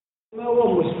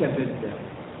هو مستبدة،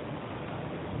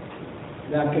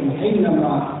 لكن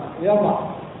حينما يضع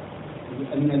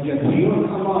النجفيون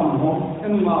أمامهم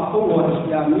إما قوة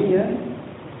إسلامية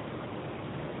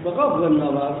بغض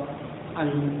النظر عن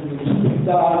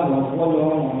الاستبداد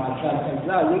والظلم وما شابه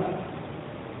ذلك،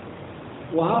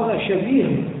 وهذا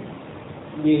شبيه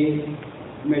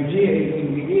لمجيء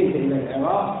الإنجليز إلى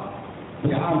العراق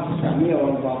في عام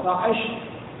 1914،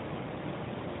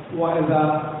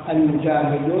 وإذا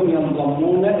المجاهدون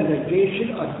ينضمون إلى الجيش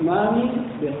العثماني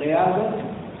بقيادة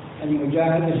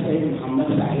المجاهد السيد محمد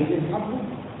سعيد الحبوب،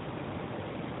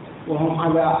 وهم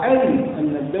على علم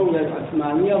أن الدولة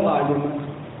العثمانية ظالمة،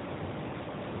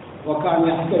 وكانوا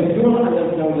يحتجون على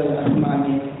الدولة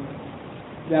العثمانية،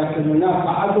 لكن هناك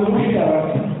عدو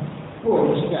مشترك هو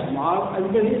الاستعمار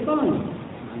البريطاني.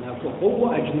 هناك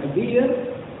قوة أجنبية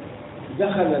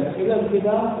دخلت إلى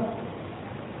البلاد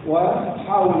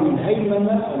وتحاول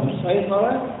الهيمنة أو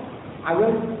السيطرة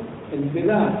على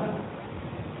البلاد.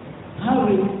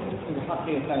 هذه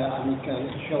الحقيقة يعني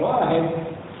كشواهد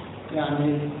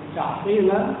يعني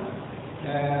تعطينا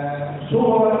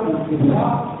صورة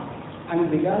الدفاع عن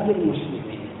بلاد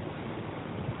المسلمين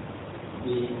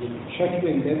بالشكل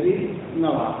الذي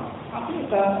نراه.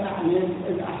 حقيقة يعني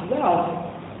الأحداث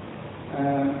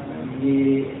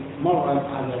اللي مرت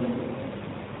على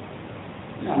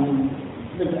يعني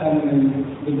بدءا من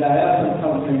بدايات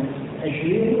القرن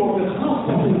العشرين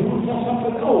وبخاصة في المنتصف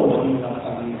الأول من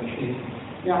القرن العشرين،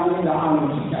 يعني إلى عام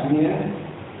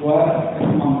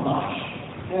 1918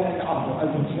 عفوا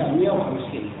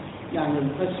 1950، يعني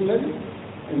القسم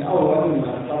الأول من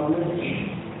القرن العشرين.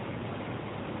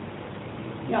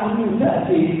 يعني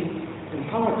تأتي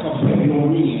الحركة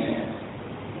الصهيونية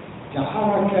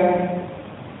كحركة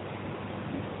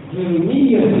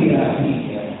دينية سياسية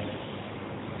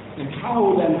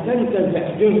تحاول أن تنتزع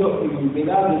جزء من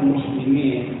بلاد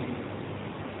المسلمين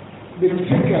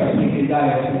بالفكر في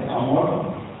بداية الأمر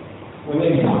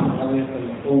وليس عن طريق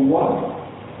القوة،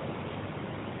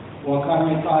 وكان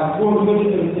يقاتلون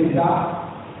بالانتزاع.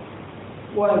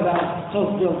 وإذا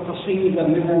تصدر قصيدة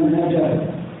من النجف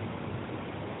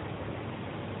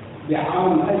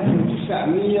بعام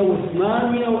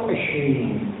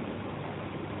 1928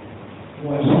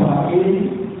 وإسرائيل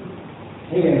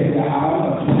هي في عام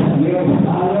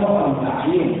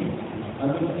 1948،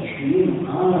 قبل 20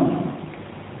 عام،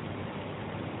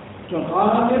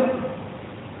 تطالب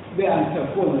بأن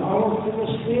تكون أرض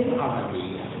فلسطين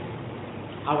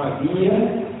عربية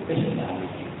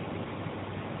إسلامية.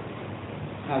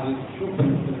 هذه شوف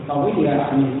القضية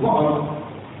عن البعد،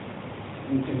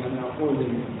 يمكن أن أقول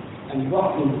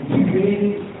البعد الفكري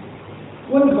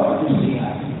والبعد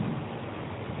السياسي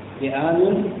بآن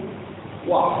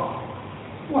واحد.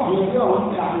 وإحنا اليوم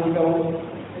يعني لو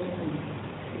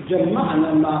جمعنا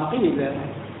ما قيل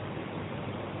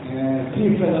في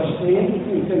فلسطين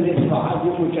يمكن يطلع هذه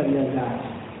مجلدات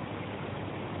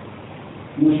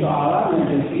من شعراء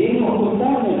نجفين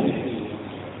وكتاب نجفين،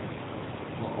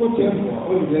 وكتب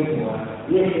وألف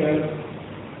ونشر،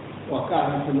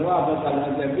 وكانت الرابطة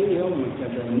الأدبية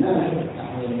ومنتدى الناس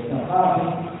والتحويل الثقافي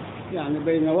يعني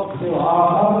بين وقت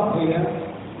وآخر هي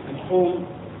تقوم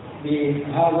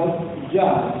بهذا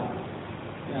الجانب.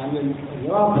 يعني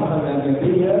الرابطة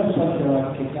الأدبية صدرت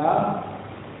كتاب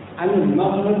عن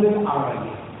المغرب العربي،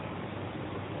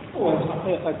 هو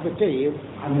الحقيقة كتيب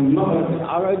عن المغرب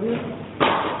العربي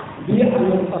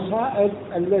عن القصائد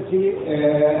التي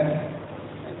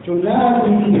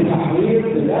تنادي بتحرير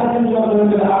بلاد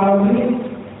المغرب العربي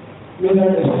من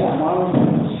الاستعمار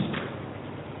الفرنسي،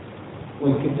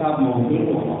 والكتاب موجود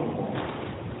ومطبوع.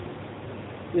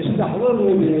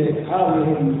 يستحضرني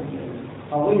بهذه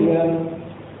القضية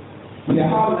في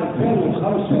عام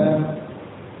 2005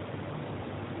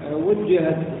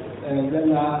 وجهت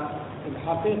لنا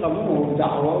الحقيقة مو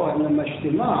دعوة وإنما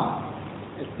اجتماع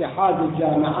اتحاد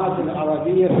الجامعات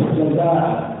العربية في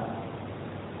الجزائر،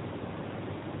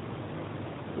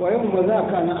 ويوم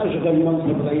ذاك أنا أشغل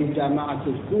منصب رئيس جامعة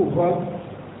الكوفة.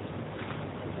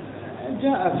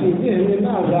 جاء في ذهني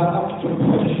ماذا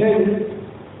أكتب شيء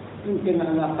يمكن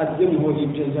أن أقدمه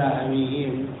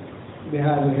للجزائريين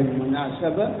بهذه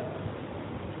المناسبة،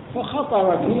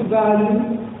 فخطر في بالي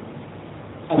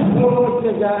الثورة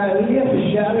الجزائرية في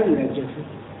الشعر النجفي،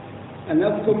 أن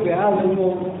أكتب بهذا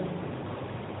الموضوع.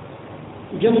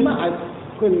 جمعت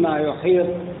كل ما يحيط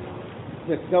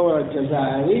بالثورة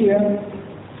الجزائرية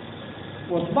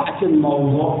وطبعت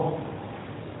الموضوع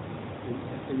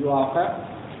الواقع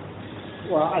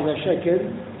وعلى شكل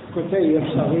كتيب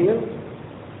صغير.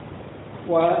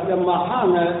 ولما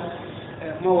حان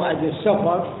موعد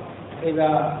السفر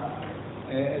إلى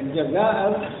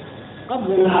الجزائر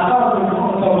قبل العقد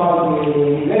المؤتمر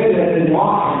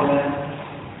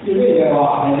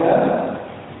المنتدى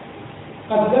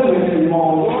قدمت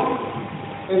الموضوع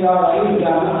إلى رئيس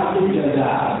جامعة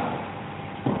الجزائر.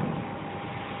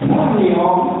 ثاني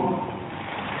يوم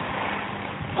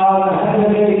قال هل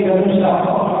لديك نسخة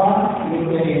أخرى؟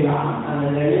 قلت له نعم، أنا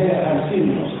لدي 50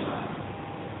 نسخة.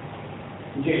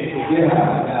 جئت بها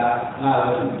إلى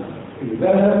هذا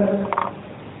البلد،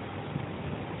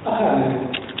 أخذنا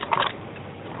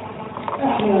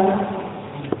إحنا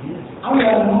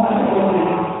على المؤسسة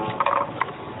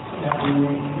يعني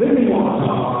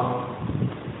بالمؤتمر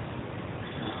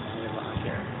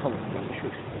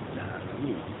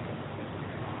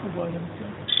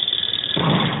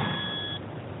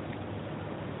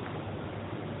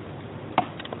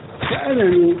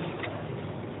سألني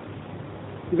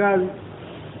قال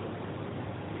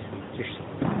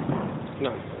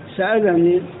نعم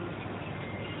سألني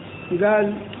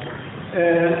قال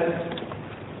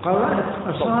قرأت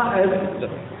قصائد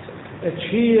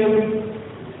تشير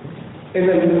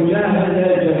إلى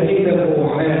المجاهدة جميلة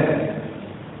وحياة.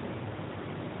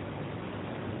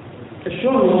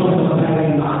 شلون وصلت هذه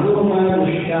المعلومة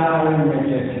للشاعر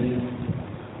النجفي؟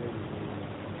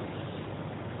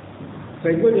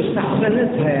 فيقول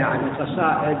استحسنتها، يعني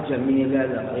قصائد جميلة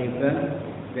لطيفة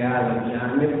بهذا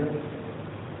الجانب.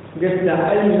 قلت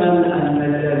علما أن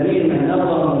الذين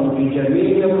نظموا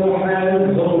بجميل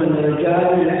الروحان هم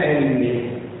الرجال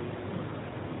العلمي.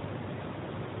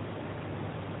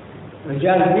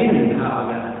 رجال من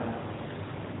هؤلاء؟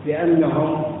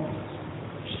 لأنهم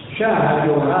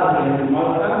شاهدوا هذه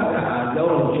المرأة لها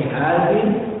دور جهادي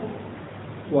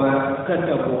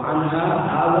وكتبوا عنها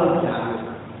هذا الجانب.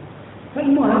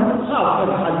 فالمهم صار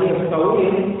الحديث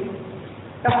طويل.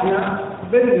 احنا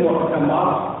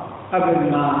بالمؤتمر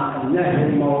قبل ما ننهي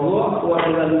الموضوع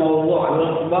وإلى الموضوع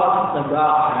يطبع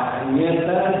طباعة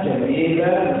أنيقة جميلة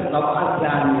للطبعة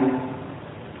الثانية.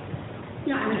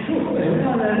 يعني شوف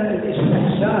هنا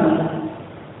الاستحسان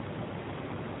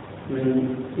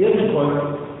من يدخل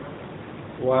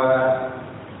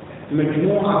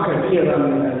ومجموعة كبيرة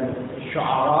من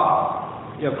الشعراء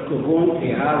يكتبون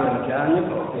في هذا الجانب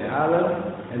وفي هذا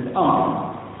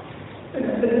الأمر.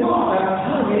 المواقع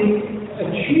هذه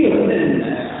تشير لنا،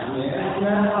 يعني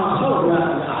احنا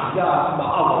أخذنا الأحداث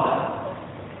بعضها،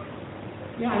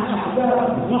 يعني أحداث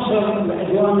مصر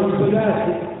العدوان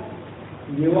الثلاثي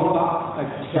اللي وقع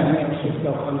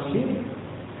 1956،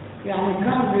 يعني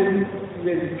كان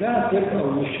للكاتب أو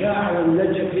للشاعر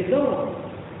النجفي دور،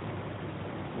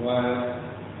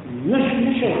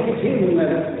 ونشر كثير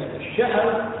من الشعر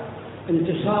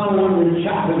انتصارا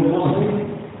للشعب المصري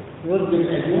ضد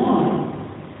العدوان.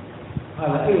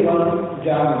 هذا أيضا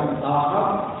جانب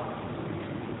آخر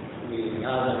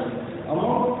لهذا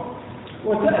الأمر.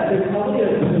 وتأتي القضية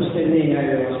الفلسطينية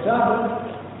للأستاذ،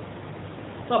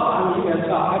 طبعا هي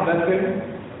صاحبة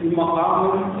المقام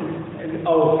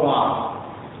الأوفر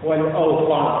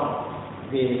والأوفر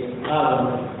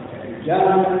بهذا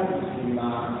الجانب.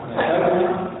 مما ذكرنا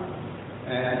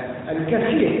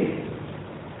الكثير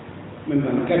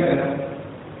ممن كتب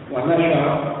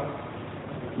ونشر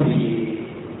في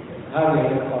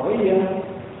هذه القضية،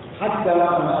 حتى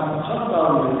أنا أتخطى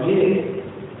من جيل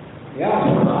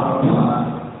يأخذ العربية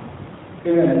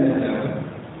إلى النجف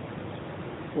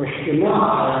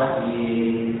واجتماع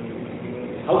في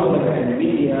حوزة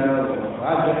العلمية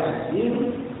ومراجعة الدين.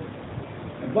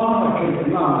 بارك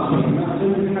الإمام سيدنا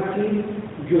الحكيم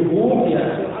جهود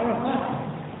ياسر عرفات،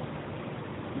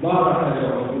 بارك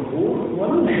له الجهود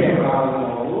ونشر على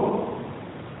الموضوع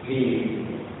في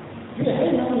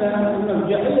حين أن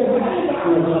المرجعية بعيدة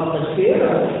عن الخط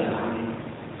السيرة،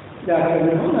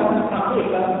 لكن هنا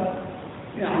حقيقة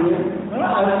يعني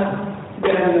رأت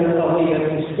بأن القضية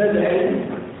تستدعي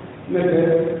مثل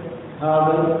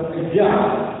هذا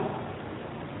الجانب.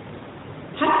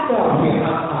 حتى في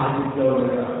حق هذه الدولة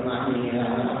العثمانية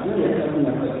يعني أبنية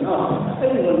أمة النصر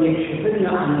أيضا يكشف لنا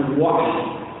عن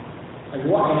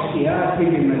الوعي السياسي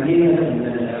بمدينة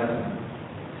النجف.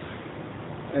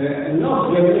 النص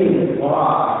جميل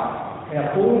ورائع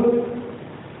يقول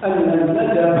أن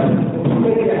النجف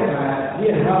افتتح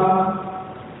بها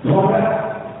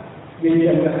فرع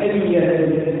لجمعية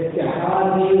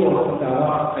الاتحاد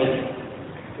والترقي،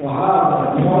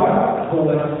 وهذا الفرع هو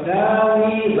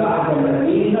الثاني بعد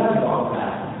مدينة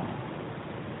بغداد.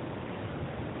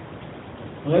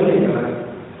 غير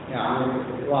يعني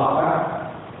واقع.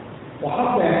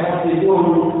 وحتى يحددون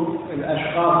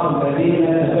الأشخاص الذين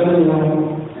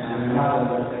تبنوا يعني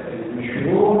هذا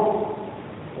المشروع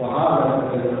وهذا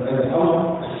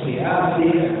الأمر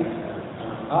السياسي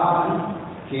القائم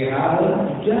في هذا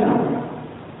الجانب،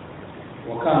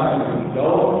 وكان لهم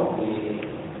دور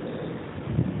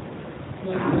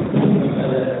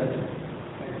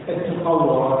في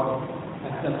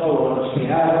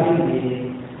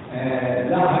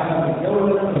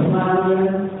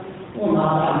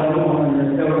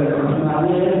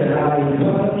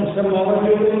يسمى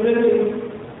رجل ذليل،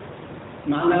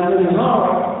 معناه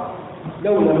منهار،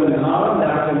 دولة منهار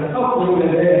لكن أقوى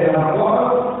لديها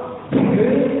بعض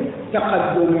فكري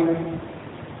تقدم،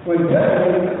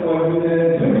 والفكر التقدم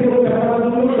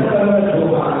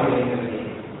تبنته عليه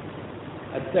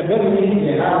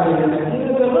التبني لهذه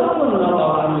المدينة بغض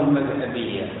النظر عن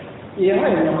المذهبية. هي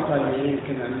هاي النقطة اللي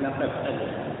يمكن أن نقف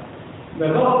عليها،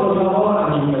 بغض النظر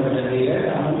عن المذهبية،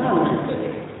 يعني ما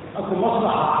نختلف، أكو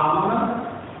مصلحة عامة،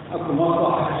 أكو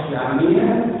مصلحة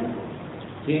إسلامية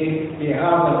في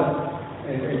هذا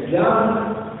الجانب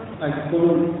أن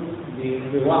تكون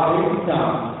بوعي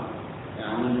تام.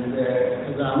 يعني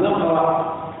إذا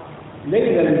نقرأ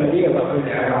ليلة المريضة في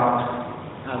العراق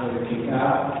هذا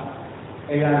الكتاب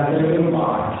إلى زيد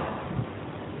مبارك،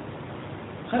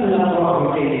 خلنا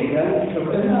نقرأه جيدا.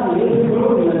 شفنا يذكر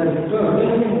من الدكتور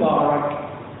زيد مبارك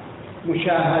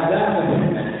مشاهدات في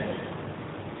النجف،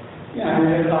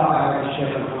 يعني لقاء الشيخ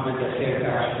محمد السيد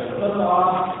في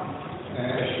القطع،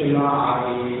 اجتماع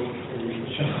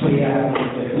بالشخصيات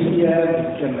الجديدة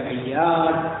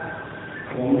بالجمعيات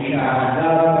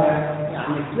ومشاهدات،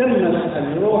 يعني تلمس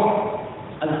الروح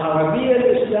العربية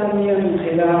الإسلامية من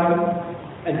خلال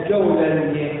الجولة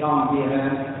اللي قام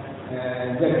بها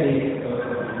زكي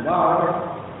مبارك.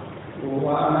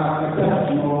 وأنا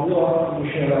كتبت موضوع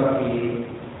مشرف في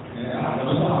أحد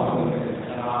الصحف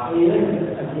العراقية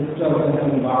الدكتور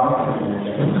مبارك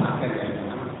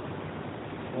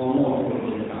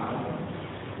وموقفها،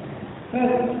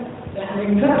 فإحنا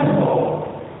كتبوا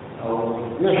أو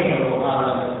نشروا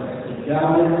هذا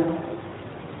الجانب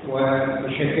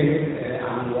وبشكل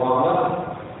عن واضح،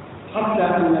 حتى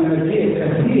أن مزيد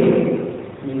كثير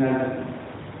من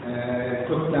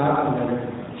الكتاب من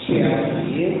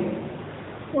السياسيين.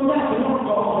 وهناك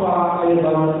نقطة أخرى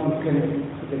أيضا يمكن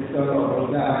الدكتور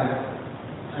أبو زاهد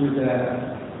عند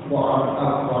بعض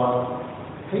أكبر،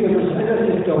 هي مسألة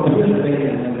التوفيق بين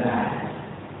المذاهب.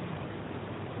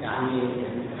 يعني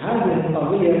هذه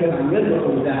القضية كان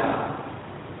يدعو لها،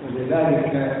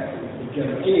 ولذلك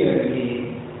الجمعية اللي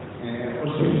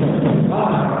أسست في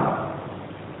القاهرة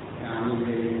يعني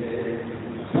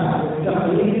مسائل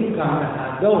التقليد كان لها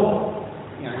دور،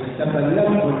 يعني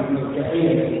تبلغوا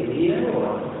المرجعية الدينية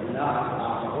والناس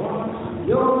الآخرون.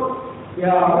 اليوم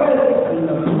يا ريت أن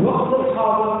في الوقت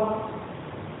الحاضر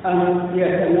أن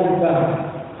يتنبه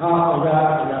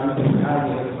هؤلاء إلى مثل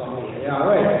هذه القضية، يا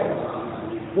ريت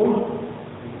يكون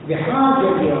بحاجة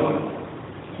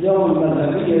اليوم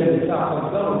المذهبية لتأخذ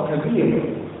دور كبير،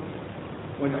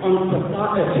 والعنف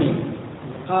الطائفي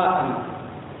القائم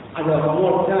على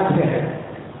أمور تافهة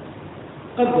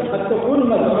قد تكون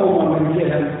مدعومة من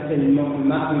جهة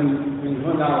من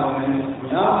هنا ومن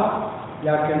هناك،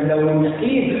 لكن لو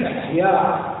نعيد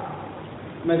إحياء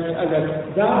مسألة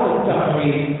دار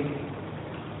التحرير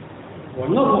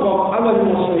ونضغط على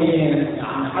المصريين،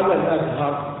 يعني على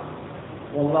الأزهر،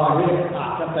 والله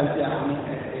أعتقد يعني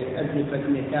أجلبت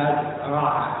نتاج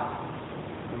رائع.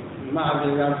 مع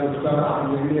الدكتور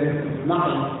عبد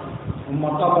معي هم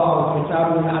طبعوا كتاب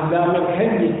الإعلام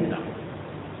الحلي،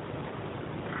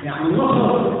 يعني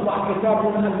مصر تطبع كتاب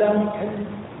الإعلام الحلي،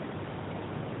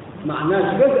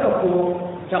 معناه بدأوا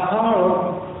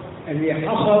تقارب اللي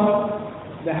حصل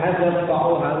بحيث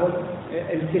يطبعوا هذا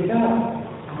الكتاب.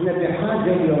 احنا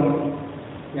بحاجة اليوم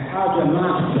بحاجة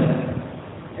ماسة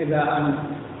إلى أن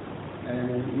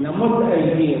نمد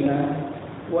أيدينا،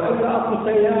 وإذا أكو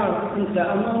تيار أنت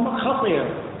أمامك خطير،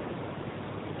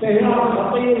 تيار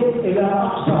خطير إلى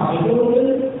أقصى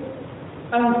حدود،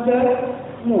 أنت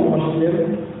مو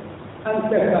مسلم،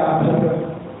 أنت كافر،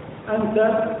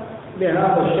 أنت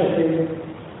بهذا الشكل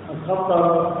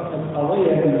الخطر.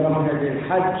 القضية من رمز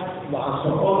الحج مع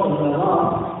سقوط النظام،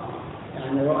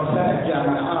 يعني رؤساء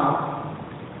الجامعات،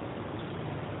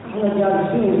 احنا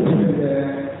جالسين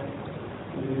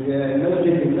في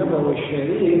المسجد النبوي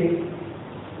الشريف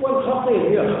والخطيب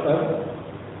يخطب،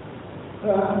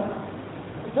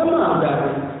 فتمام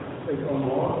ذلك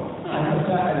الأمور عن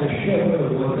مسائل الشرك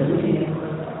والوثنية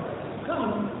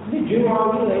كان بجوار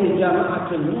إلى جامعة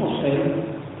الموصل،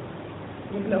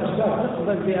 مثل أستاذ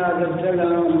تقبل بهذا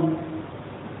الكلام،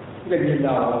 قل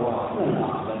لا والله من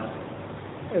أقبل،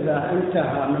 إذا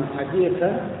انتهى من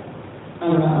حديثه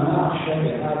أنا أناقش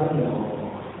بهذا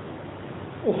الموضوع.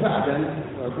 وفعلا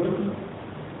رجل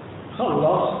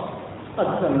خلص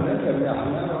قدم لك اللي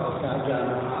احنا رؤساء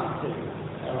جامعات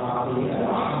العربية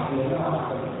وحفلنا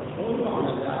أحد الأصول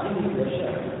وعلى داعين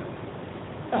للشيء.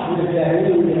 احنا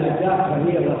جاهلين بأداء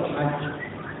فريضة حج،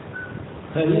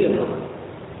 فريضة،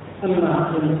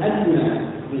 أما إن أدنى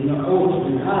بنعود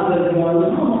من هذا الجوانب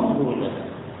ما مقبولة.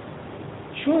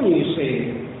 شو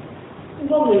يصير؟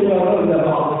 ظل يقرر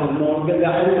بعض الأمور، قد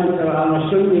علما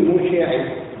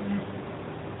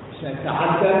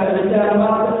سأتحدث عندما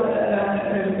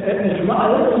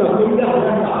إجمالنا كلها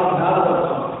نتعرض هذا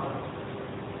الأمر.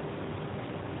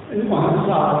 المهم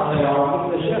صار الخيار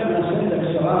اكتشفنا سألك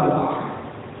سؤال واحد.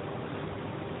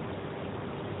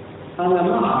 أنا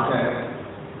معك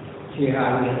في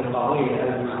هذه القضية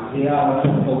مع زيارة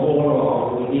القبور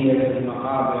وعبودية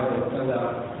المقابر وكذا،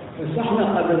 بس احنا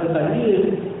قبل قليل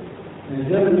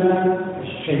نزلنا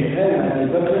الشيخين أبي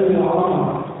بكر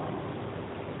وعمر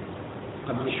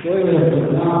قبل شوية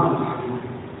زرناهم.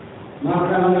 ما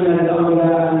كان من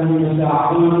الأولى أن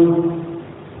يساعدون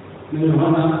من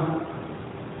هنا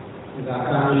إذا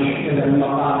كان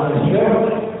المقابر شرك،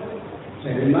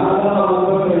 فلماذا أبو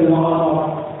بكر وعمر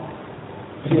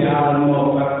في هذا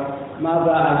الموقف؟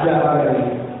 ماذا أجاب لي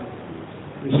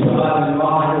بسؤال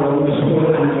واحد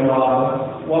والمسؤول عن جوابه؟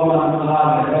 وما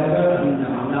قال لك أن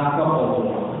هناك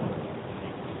قبور؟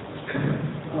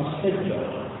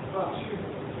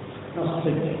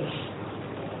 نصدق.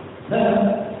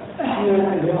 فإحنا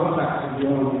الواقع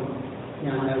اليوم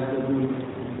يعني نقول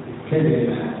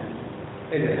كلمة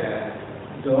لها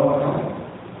دور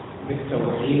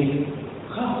بالتوحيد،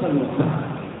 خاصة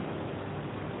المفاهيم،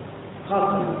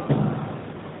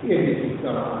 يجب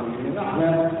التراثيم. نحن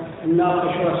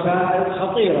نناقش رسائل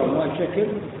خطيرة بشكل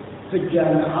في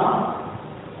الجامعات،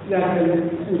 لكن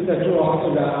أنت تروح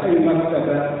إلى أي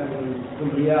مكتبة من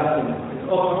الكليات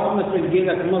الأخرى ما تلقي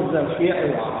لك مصدر شيعي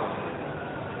واحد،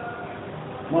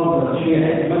 مصدر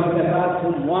شيعي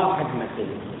مكتباتهم واحد مثل،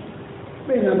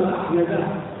 بينما احنا لا،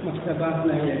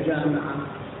 مكتباتنا هي جامعة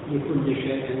لكل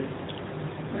شيء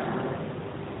يعني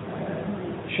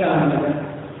شاملة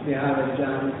بهذا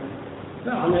الجانب.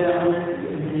 فاحنا يعني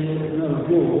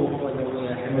نرجوه ولو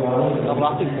يحلو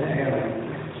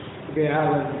في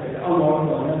هذا الأمر،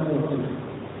 ونترك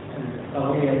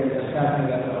القضية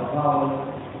للأساتذة الأفاضل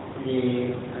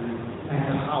لأن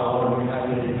نتحاور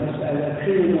بهذه المسألة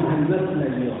في مهمتنا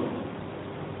اليوم.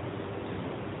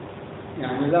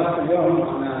 يعني ذاك اليوم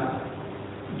أنا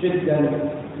جدا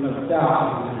مرتاح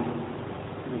من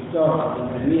الدكتور عبد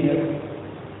الأمير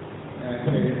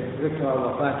في ذكرى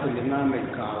وفاة الإمام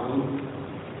الكاظمي.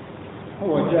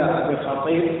 هو جاء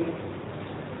بخطيب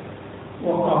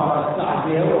وقرأ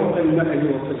التعزية وقلنا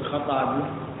في الخطاب،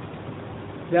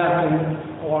 لكن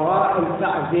وراء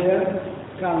التعزية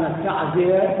كانت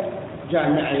تعزية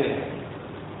جامعية.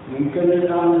 ممكن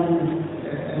الآن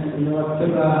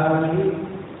نرتبها هذه،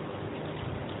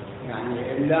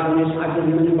 يعني إلا أن يصعد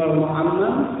المنبر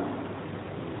معمم،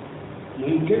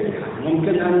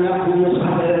 ممكن أن نحن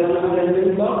نصعد إلى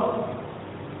المنبر،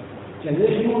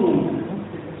 ليش مو ممكن؟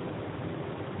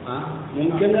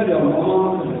 ممكن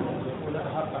اليوم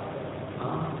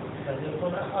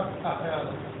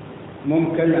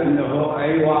ممكن أنه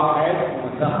أي واحد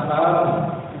مثقف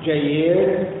جيد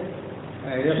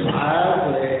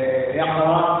يصعد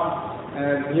يقرأ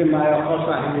بما يخص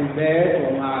أهل البيت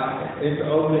وما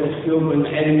يدعو بأسلوب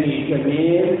علمي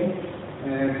جميل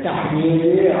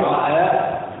تحليلي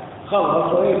رائع،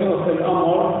 خلص ويترك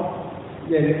الأمر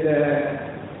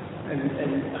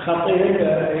للخطيب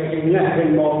ينهي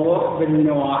الموضوع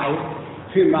بالنواعي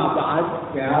فيما بعد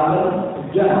بهذا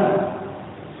الجانب.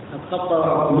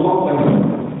 أتخطر موقف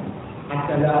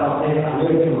حتى لا أطيق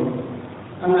عليكم.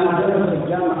 أنا درست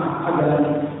الجامعة عدن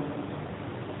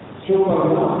سوبر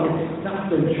ماركت تحت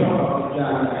الشرطة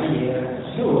الجامعية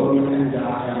سوى من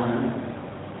عندها يعني.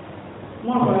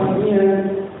 مرة اثنين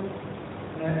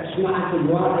سمعت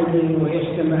الوالدين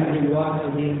ويستمع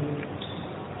للوالدين،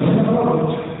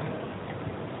 استغربت،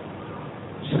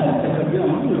 سألتك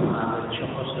اليوم منو هذا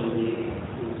الشخص اللي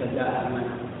انت دائما؟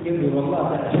 قال لي والله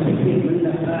أستفيد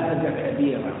منه فائدة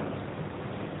كبيرة.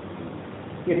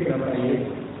 قلت له طيب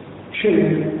شنو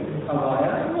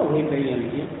القضايا؟ هو يبين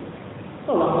لي.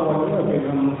 طلع هو الرجل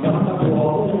المثقف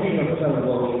وهو مشرف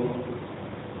تربوي،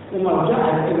 وما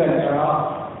رجعت إلى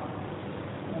العراق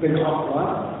بالخطوة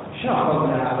شاخذ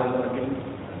هذا الرجل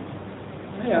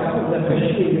يأخذ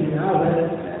تشكيل من هذا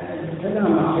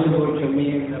الكلام حلو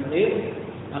وجميل لطيف،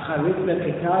 أخذت له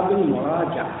كتاب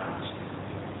المراجعة.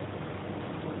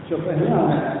 شوف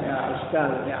هنا يا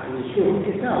أستاذ، يعني شوف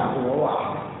كتاب هو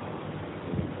واحد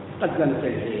قدمت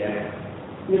لي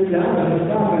مثل هذا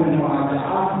كتاب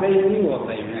المراجعات بيني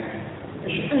وبينك.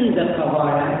 إيش عندك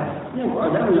قضايا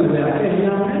نقعد أنا وياك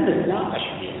نتناقش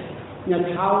فيها،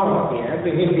 نتحاور فيها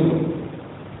بهدوء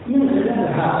من خلال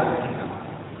هذا الكتاب.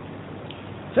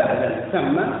 فعلا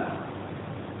ثم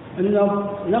أنه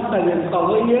نقل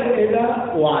القضية إلى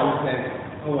عيسى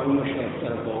هو المشرف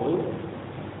التربوي.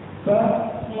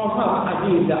 فمرات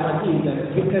عديدة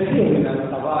في كثير من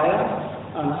القضايا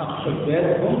أنا أقصد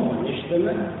بينهم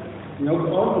ونجتمع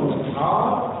نقعد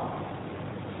ونتحاور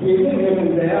في ليلة من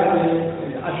ليالي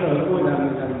العشر الأولى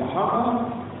من المحرم،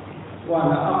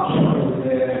 وأنا أقصد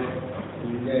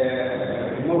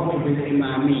الموكب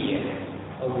الإمامية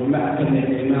أو المأتم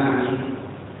الإمامي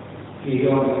في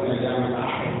يوم من أيام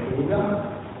العشر الأولى،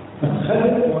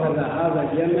 فدخلت وإذا هذا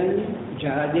اليمني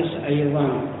جالس أيضا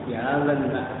في هذا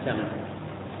المأتم.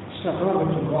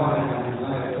 استغربت الظاهر، يعني ما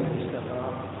يكون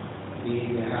استغراب في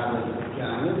هذا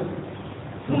الجانب،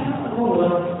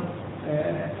 فمرت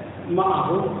معه.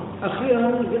 أخيرا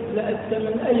قلت له أنت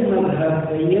من أي مذهب؟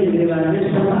 بين لي ما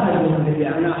نسمع الذي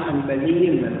أنا حنبلي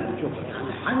المذهب. شوف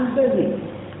يعني حنبلي،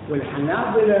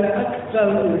 والحنابلة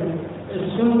أكثر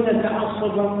السنة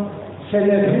تعصبا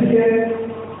سلفية،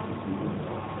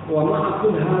 ومع كل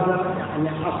هذا يعني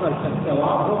حصل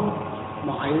التوافق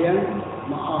معين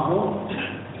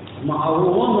معه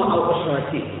ومع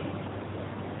أسرته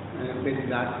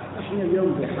بالذات. احنا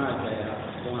اليوم بحاجة يا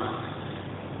اخوان،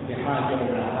 بحاجة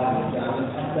إلى هذا الجانب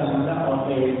حتى لا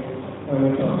أطيل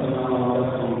ويتوصلنا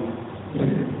لكم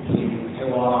في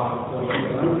الحوار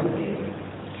وشكرا كثيرا.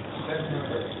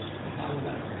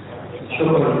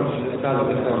 شكرا للأستاذ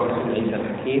الدكتور عيسى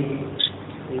الحكيم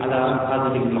على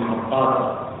هذه المحطات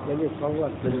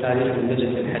من تاريخ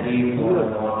النجف الحديث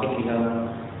ومواقفها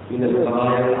من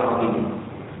القضايا العربية،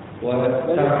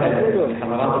 وترك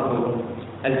لحضراتكم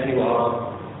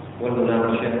الحوار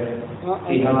والمناقشة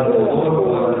في هذا الموضوع،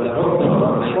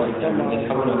 وربما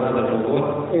يتحول هذا الموضوع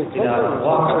إلى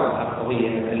واقع القضية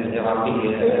العراقية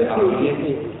العربية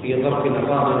في ظرف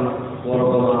قادم،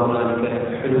 وربما هنالك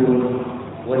حلول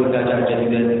ونتائج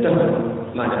جديدة تفهم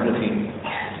ما نحن فيه.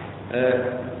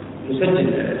 نسجل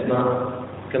الأسماء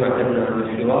كما اعتدنا في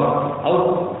الحوار، أو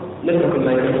نترك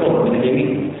الميكروفون من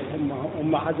اليمين.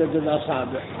 هم عدد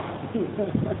الأصابع.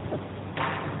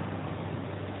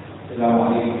 السلام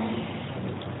عليكم.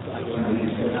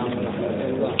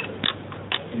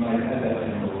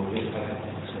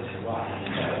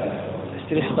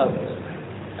 استريح طبعا.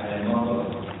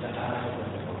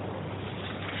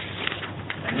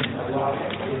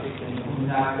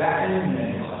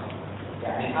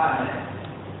 يعني أنا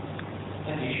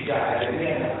عندي شجاعة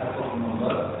علمية أخذ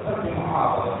المنظر في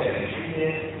محافظة تاريخية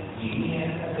دينية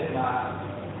مثل ما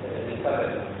ذكر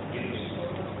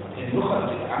النخب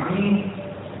العامين.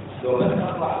 لو بس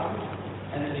أطلع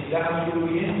أن الإسلام يقولوا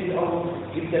ينزل أو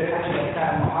يبدأ الحكي أثناء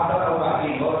المحاضرة أو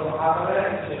بعدين بعد المحاضرة لا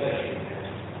يستغل شيء.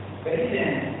 فإذا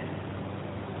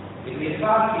اللي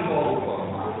صار في موضوع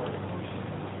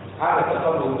هذا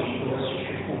تطلب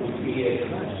يشوفوه فيه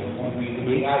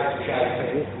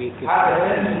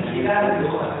هذا من خلال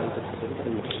اللغة.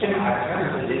 اجتمعت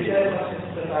 5 رجال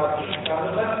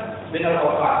من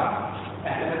الأوقات.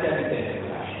 احنا متى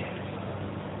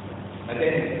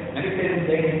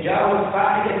نتجاوز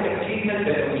قاعدة تقسيم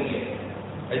البدوية.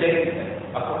 لدينا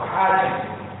أكو حاجة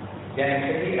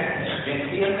يعني كثيرة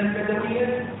جنسية من البدوية،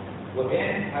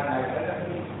 وبين هذا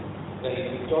البدوي زي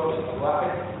الدكتور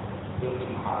الواحد يلقي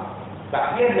المحاضرة.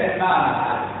 بعدين الإمامة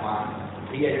هذه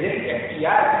هي ذلك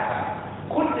احتياجها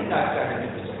كل الناس كانت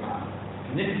تسمعها.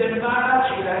 بالنسبة للمعنى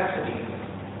شيء لا يستطيع،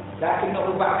 لكنه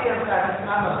بعدين كانت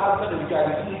إمامة خاصة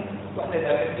للجالسين وإحنا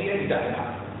الأغلبية بدأنا.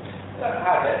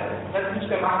 هذا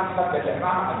المجتمع تثبت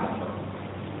مع المنطق.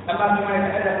 أما فيما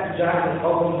يتعلق بالجهاز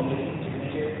القومي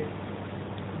للنجف،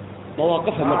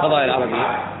 مواقفها من القضايا العربية،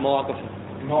 مواقف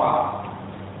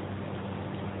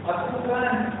أقول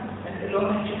كان لو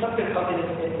نفكر قبل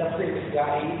التقرير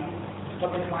الإسلامي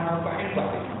قبل 48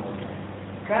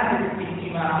 كانت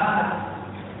اهتمامات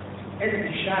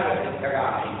الإشارة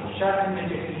العراقي الإشارة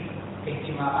النجفي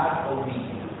اهتمامات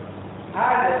قومية.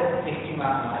 هذا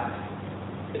الاهتمامات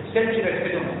تسجلت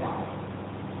عندهم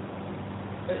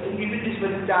اللي بالنسبة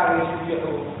للتاريخ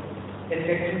يقول أن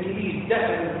الإنجليز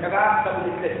دخلوا العراق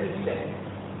قبل 300 سنة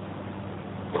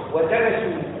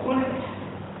ودرسوا كل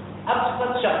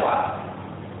أبسط شغلات،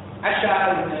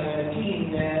 عشاء، دين،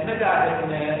 مذاهب،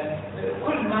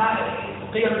 كل ما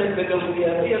قيم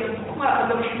البدوية، ما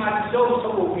خلوش ما تسووا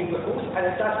سووا في بحوث على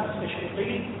أساس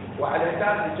مستشرقين وعلى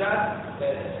أساس رجال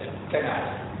كنائس.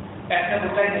 احنا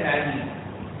بقينا نايمين.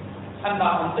 أما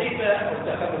مصيبة أو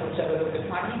تخلف بسبب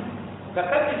العثمانيين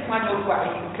فقبل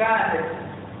 48 كانت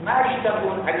ما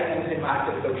يشتغلون علينا مثل ما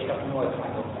اعتقدوا يشتغلون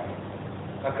 48،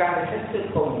 فكان الحس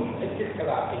القومي، الحس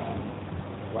العراقي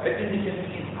وعد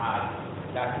النجفيين عاد،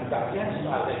 لكن بعدين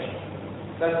صار شيء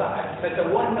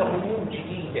فتولنا هموم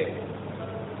جديدة.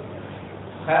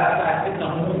 صار عندنا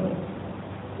هموم،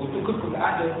 وانتم كلكم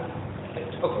الآن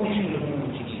تفكرون شنو الهموم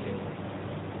الجديدة.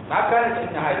 ما كانت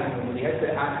عندنا هاي الهموم اللي هسه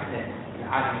الآن احنا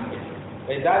نعاني منها.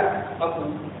 فلذلك اكو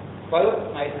فرق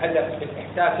ما يتعلق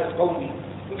بالاحساس القومي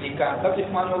اللي كان قبل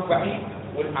 48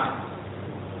 والان.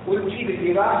 والجيل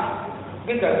اللي راح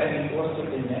قدر أن يوصل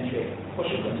لنا شيء.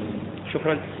 وشكرا.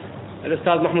 شكرا.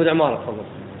 الأستاذ محمود عمارة تفضل.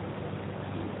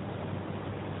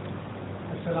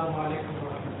 السلام عليكم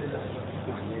ورحمة الله.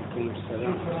 وعليكم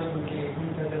السلام. شكرا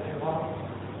لمنتدى الحوار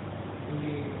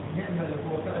اللي نعمل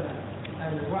هو فعلا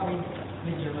الوعي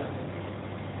للجماعة.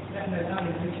 نحن الآن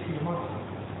نعيش في مرحلة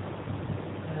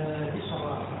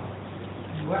بصراحة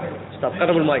الوعي. أستاذ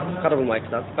قرب المايك، قرب المايك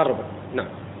أستاذ، قرب. نعم.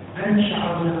 أن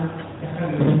شعبنا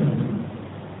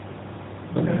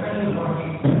تخلف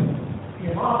رهيب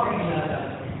إضافة إلى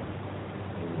ذلك.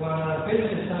 وفي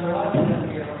السنوات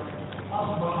الأخيرة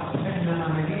أصبحت عندنا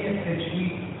عملية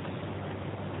تجديد.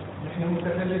 نحن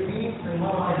متكلفين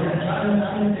المرة الجاية عن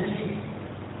التجديد.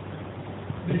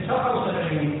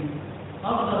 بال77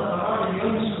 أفضل قرار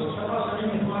اليونسكو 77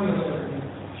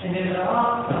 أن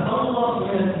العراق تخلص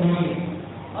من التمويل،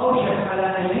 أوشك على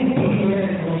أن ينتهي من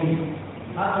التمويل.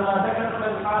 هذا ما ذكر في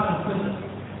العالم كله.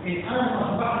 الآن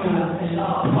أصبحنا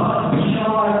الأطفال في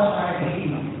الشوارع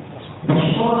صاعدين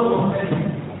مشهور مختلف.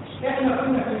 إحنا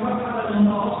كنا في المرحلة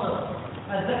المتوسطة.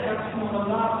 أتذكر رحمه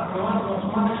الله أعوام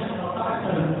 18-13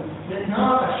 سنة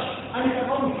نتناقش. أنا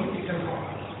كقومي في تلك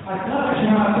المرحلة أتناقش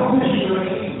مع كل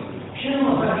الشيوعيين شنو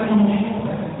مفاهيمهم وشنو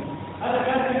مفاهيمهم. هذا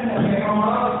كان إحنا في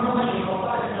عمرات 12-13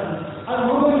 سنة. هذا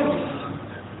موجود.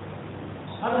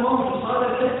 هذا موجود. صار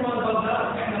الاسم البغداد.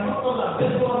 إحنا نطلع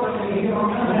بالصورة اللي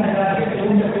كان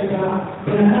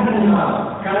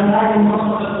كان هذه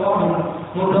متوسط الصورة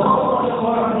متوسط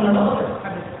الصورة كنا نقصد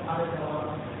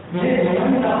من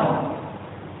لهم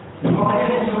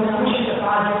المقاييس هنا مش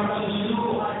تفاعل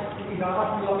السلوك الإدارات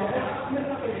الوضعية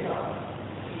مثل الإدارة.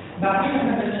 بعدين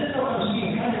من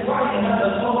 56 كان الوعي هذا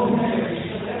القوم من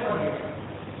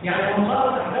يعني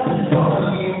مصارت أحداث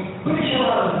 56 كل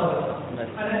شوارع الدولة.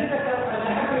 أنا أتذكر أنا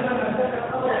أحب أن أتذكر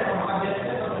قضايا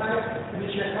محدثة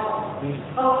بالشيخات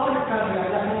أو كان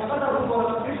يعني القدر هو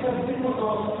ليس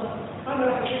بالمتوسط. أنا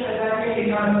الحين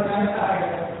الأدبية كانت أعلى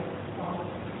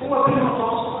هو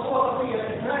بالمتوسط. هو قضية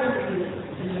إثنين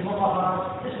المظاهرات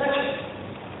تستكشف.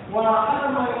 وهذا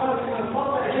ما يقال في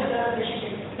الفضل جدا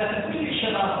لشيء تثبيت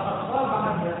الشباب أطفال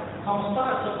عندنا 15-16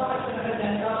 سنة عندنا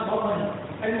إحساس وطني،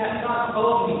 عندنا إحساس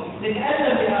قومي،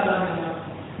 نتألم بآلامنا.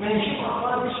 ما نشوف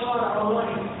أطفال في الشوارع والله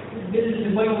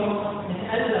بالبيض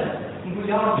نتألم نقول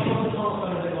يا رب شوف الخلص من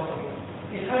الوطن.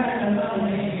 الآن احنا الآن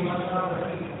نعيش في مسار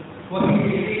رهيب وفي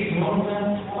جديد مهمة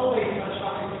والله يسعد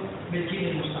شخص بالجيل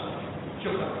المستقبل.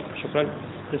 شكرا. شكرا.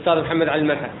 الأستاذ محمد علي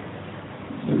الملحة.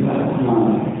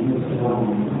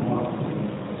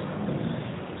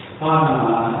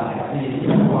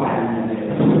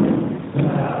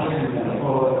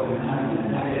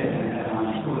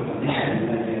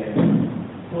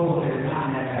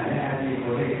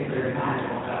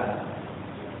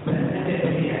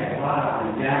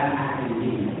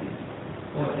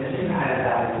 والتسليم على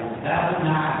ذلك لا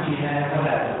تمنع فيها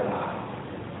ولا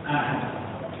تمنع.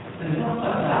 النقطة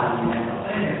الثانية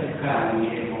القضية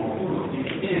السكانية الموجود في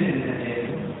كثير من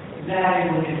المدارس لا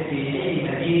يوجد في أي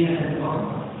مدينة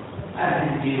أخرى. هذا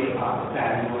الجيل الآخر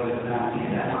الثاني والإسلامي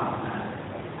لا معنى.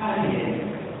 هذه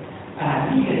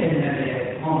أهمية المدارس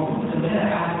موجودة بلا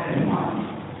حاجة المعنى.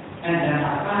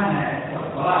 عندما كان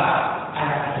الاطلاع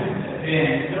على الشبه بين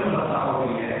الدولة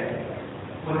الصحوية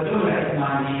والدولة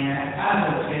العثمانية هذا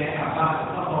الشيء أخذ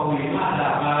الصحوي ماذا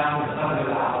قال في القرن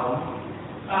العربي؟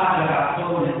 قال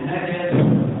يعطون النجف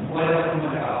ولكم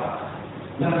العراق.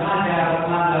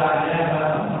 ماذا أجاب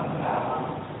العراق؟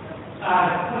 قال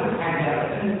كل حجر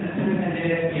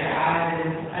النجف في عالم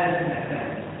 1000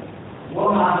 سنة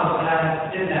وما بقيت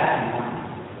إلا عنها.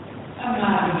 أما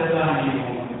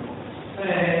البريطانيون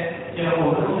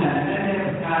فيقولون النجف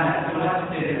كانت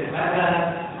تمثل الغزل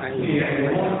في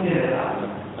علوم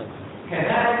الدراسات.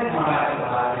 كذلك مرايا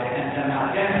عندما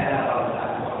جاء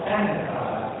بغداد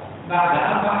بعد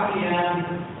 4 أيام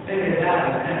إلى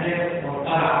النجف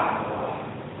وطلع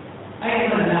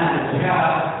أيضا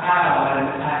الشعب حاول أن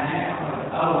يأخذ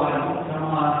أول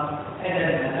مؤتمر إلى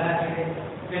المساجد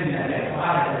في النجف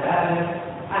وعلى ذلك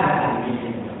على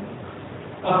أهمية.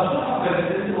 الصحف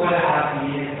بالدول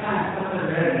العربية كانت تصل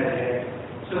بالنجف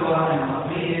سواء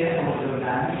مصرية أو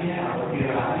لبنانية أو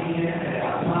إيرانية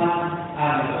العثمان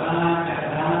الآن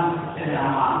كلام إلى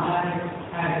معنى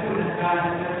هذه كلها كانت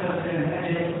تصل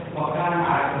بالنجف وكان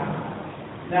معروفا.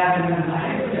 لكن من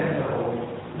حيث يبدو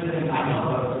مثل ما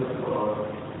يقول الدكتور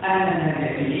أن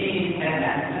النجفيين كان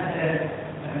مثل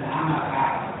من عمل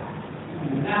عقل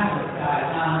من ناحية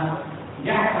الآن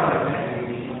يحفر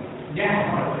التكليفي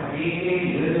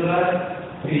يدرس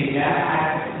في جامعة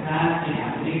الإسلام في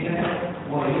أمريكا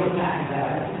ويمنح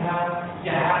ذلكها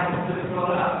جامعة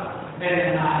الدكتوراه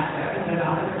بينما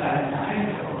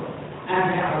أن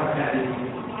يحفر التكليفي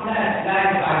لا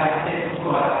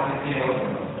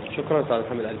شكرا أستاذ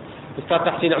محمد علي. أستاذ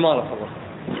تحسين عمارة تفضل.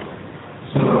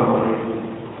 السلام عليكم.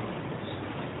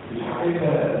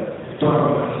 الحقيقة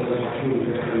الدكتور الحكيم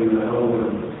ذكر أول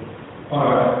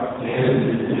فرع لحزب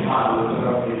الاتحاد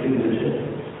والترقي في النجف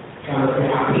كان في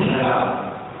عام السلام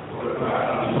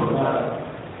والسلطات،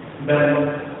 بل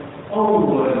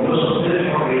أول نصف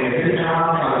للحرية في العام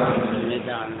كانت في النجف.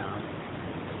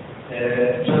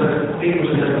 في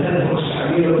سنة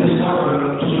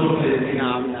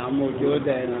 1909 نعم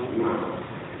موجودة.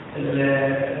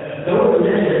 دور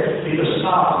النجف في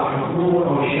إسقاط الحكومة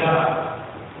أو الشعب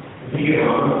في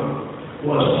إيران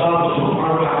وإسقاط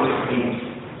السلطان بعد الحكيم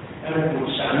 1908،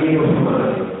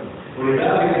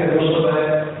 ولذلك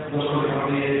نصب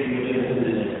الحرية في مدينة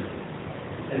النجف.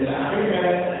 الحقيقة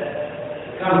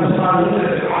كان مثال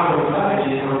في العالم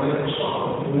الخارجي عن طريق الصحف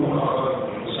والمخاطر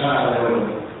والمساعدة.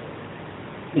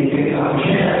 يمكن كان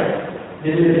شيء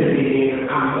للمدربين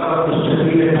عن الأرض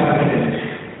السبيل التاريخية.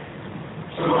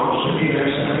 سمعوا السبيل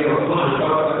الإسلامية والله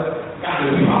الفرق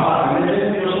كانوا في بعض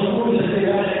النجف يصفون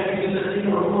الاستيلاء في التسليم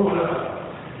والحكومة والأرض.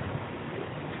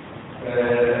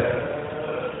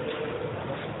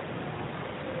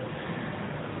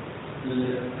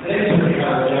 ليس في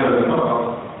هذا الجانب فقط،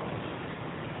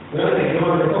 ولكن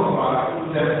كمان الأخرى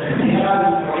اغتيال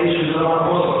رئيس الوزراء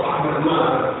وسط أحمد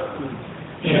مالك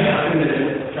شيخ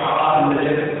النجف شعراء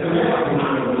النجف لم يكن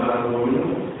أحمد مالك ومنه،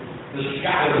 بس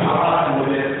كعب شعراء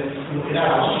النجف من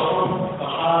خلال الصوم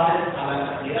فقال على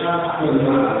اغتيال أحمد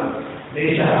مالك.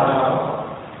 ليس هذا فقط،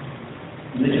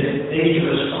 النجف ليس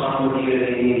بس فقط مدينة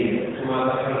دينية كما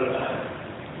ذكر الآن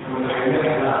محمد علي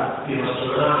فيها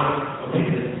الصناعة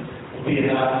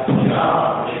وفيها التجارة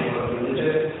والشهرة في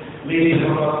النجف، ليس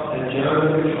فقط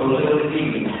الجانب أو غير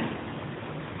الديني.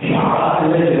 شعراء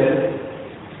النجف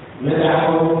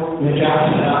مدحوا نجاح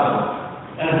السلام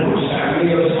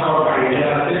 1949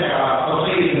 جاءت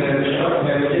قصيدة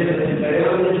نشرتها مجلة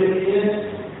البيان النجفية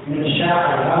من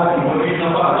شاعر هادي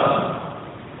والخطاج،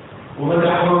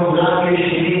 ومدحوا نادي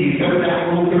الشديد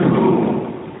فمدحوا بالهدوء،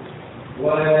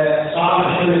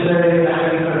 وصالح الشمساني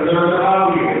أحد الفنان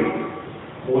الراوية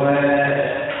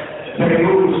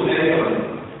وفيروز أيضا.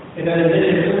 إذا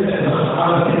النجف تبدأ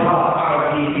بخصائص قراءة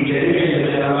عربي في جميع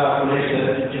المجالات وليس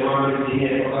الجوانب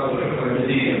الدينية فقط والحكم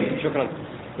المدينة. شكرا.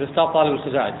 الأستاذ طالب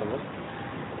الخزاعي تفضل.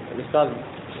 الأستاذ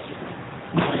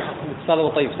أبو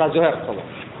طيب. أستاذ زهير تفضل.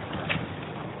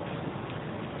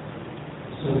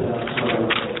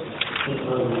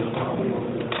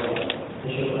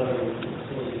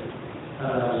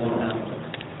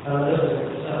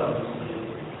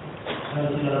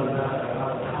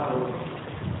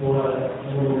 هو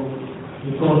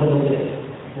يكون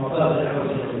مقاصد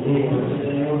المسلمين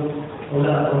والمسلمون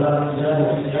ولا زاد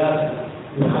السياسة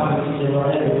يحافظ في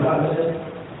جماعية يحافظ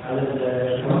على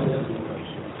المسلمين.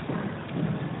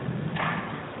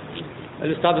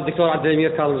 الأستاذ الدكتور عبد الأمير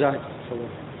كاظم زاهد تفضل.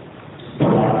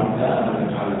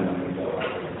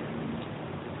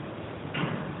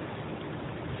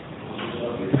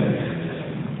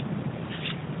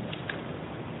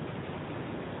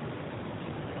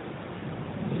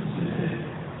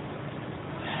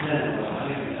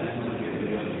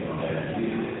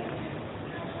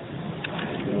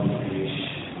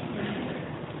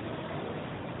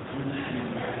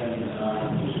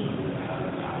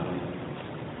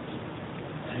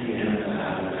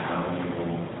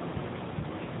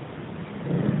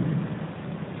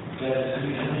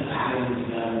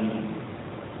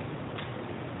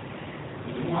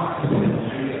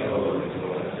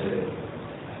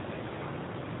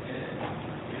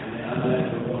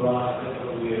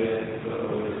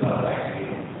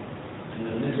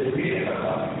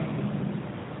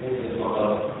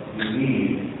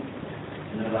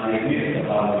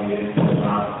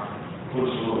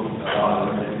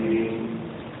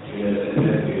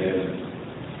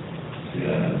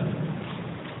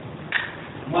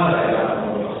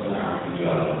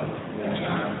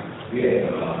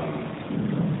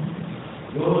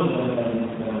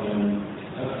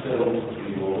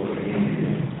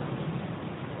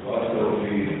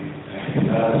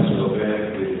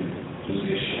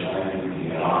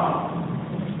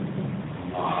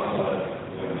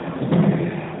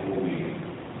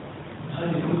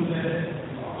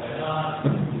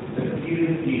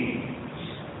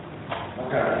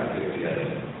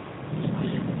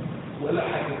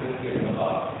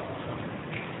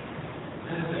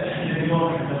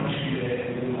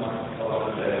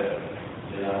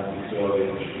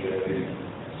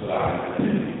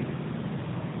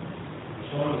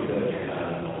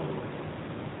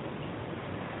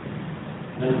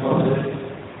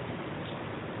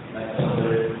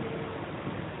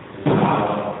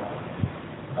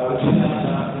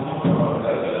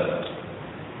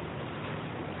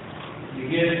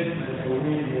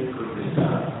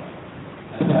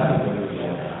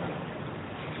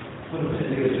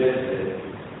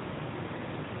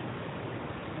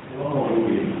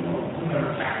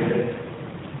 نحتاج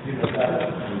في مسألة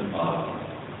الانقاذ.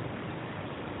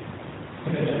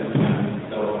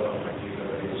 دور الحكيم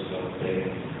في مستوى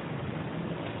الثاني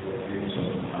وفي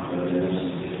مستوى محمد النفس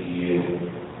الذكية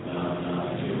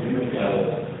في مجال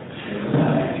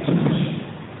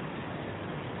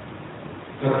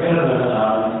فكرنا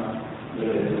الآن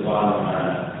بالاتصال مع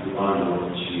ديوان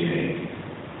الشيعي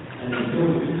أن يكون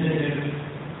في النجف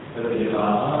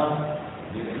فالإقامات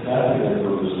لكتابة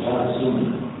الدراسات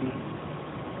السنة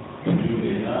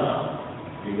وجودها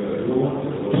يبعدون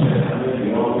وسيحمل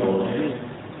اليوم يومين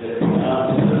لاتمام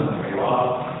الحوار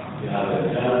في هذا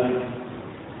الجانب.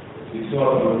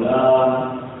 الدكتور الآن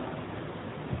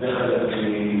دخل في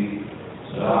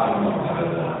صراع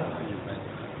المعتقدات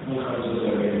من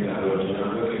 75 على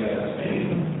الجنوب إلى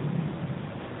 90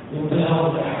 وانتهوا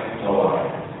تحت الطوارئ.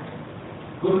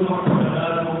 كل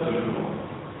معتقدات مختلفة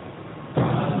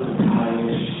هذا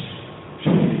المعايش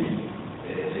شيء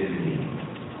سلبي.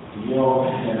 اليوم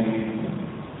احنا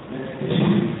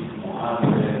نكتشف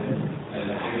معادلة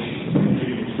العيش في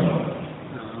المستقبل.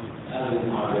 هذه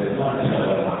المعادلة ما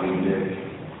نشغل عقيدة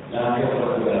لا كثرة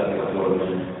ولا كثرة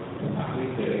منه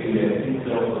عقيدة هي انت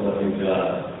وقدر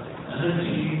أهم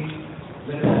شيء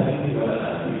لا تأتي ولا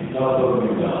تأتي لا ضر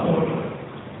ولا ضر.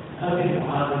 هذه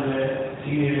المعادلة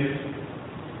هي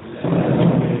الأساس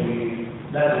الذي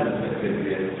لازم نفكر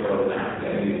فيها الدكتور نحن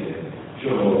تأليف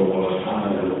شغل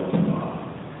وعمل ومصنع.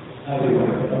 هذه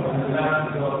واحدة. طبعا لا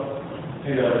تدور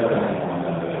إلى غير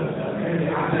المعادلة يعني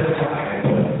عدد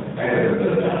حياة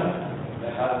البلدان.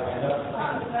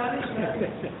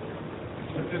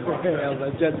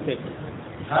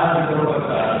 هذه الدروب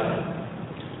الثالثة.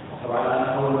 طبعا أنا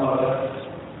أول مرة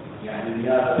يعني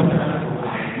يا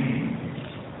وحيدين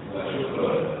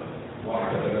وشكرا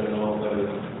واعتبر أنه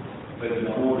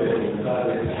بالنموذج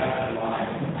المثالي لحق واحد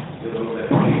يضرب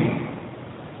التفكير.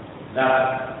 لا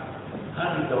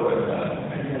هذه الدورة الثالثة.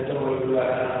 هي الدورة الأولى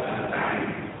كانت عن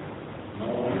التعليم.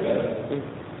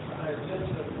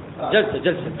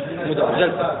 جلسة مدة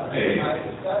جلسة.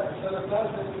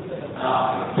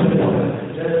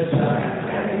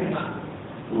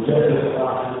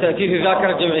 تأثير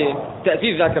الذاكرة الجمعية.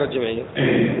 تأثير الذاكرة الجمعية.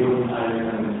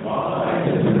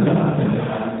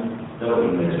 دور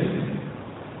المجلس.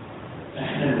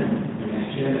 احنا من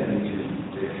احيانا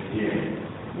التفكير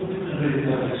ممكن نريد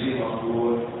تفسير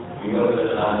مقبول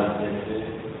يوضح هذا التفسير.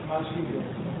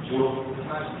 شوف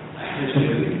احنا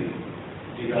شبيه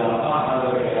إذا أخذ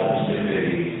الكلام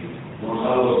السلبي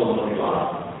ونخلص الموضوع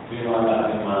فيما لا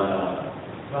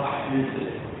راح ينزل.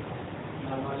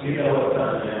 إذا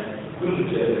وقتنا كل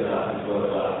جلسة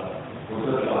الوقت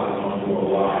وتطلع الموضوع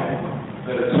واحد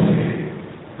فالتسليم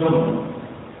ثم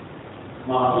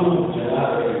معطوب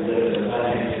جلالة الجلسة لا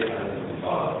يجب على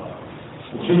الاتفاق.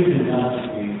 وشفت الناس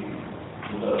في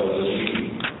متطلبين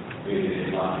في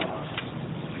الإسلام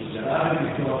الجلالة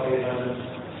الاتفاق أيضا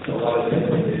سواء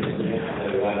التسليم على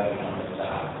رواية محمد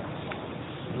الساعة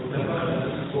واتفقنا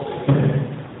الوقت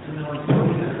أنه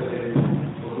نسوي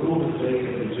وقلوب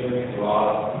الطريقة الجميع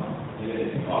حوار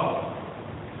الاتفاق.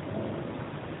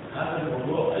 هذا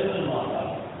الموضوع أيضا ما صار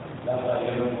لا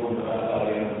يمكن ولا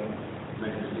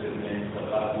مجلس الاثنين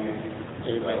الثقافي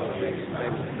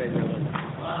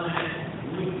وأنا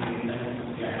ودي أن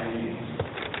يعني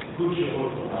كل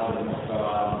شغل هذا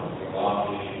المحتوى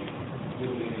الثقافي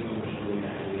ودي أنه مشروع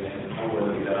نحول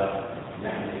إلى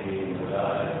نحن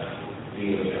مدارس في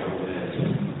الحكومة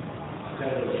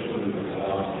هكذا الشغل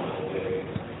بالكلام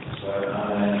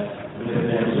وأنا من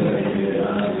الناس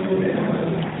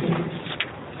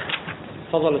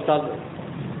تفضل أستاذ.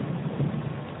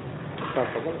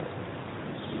 تفضل.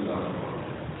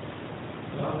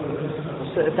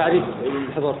 التعريف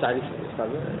الحضور التعريف أستاذ.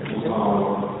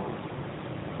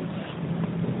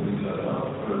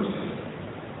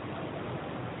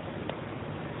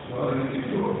 سؤال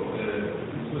الدكتور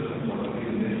بالنسبة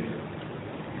للمتقين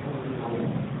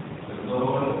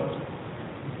الدور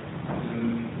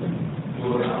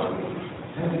الدول العربية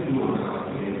هذه الدول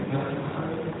العربية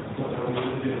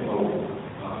تتحدث أو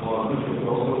أخبار مثل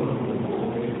التواصل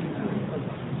الحكومي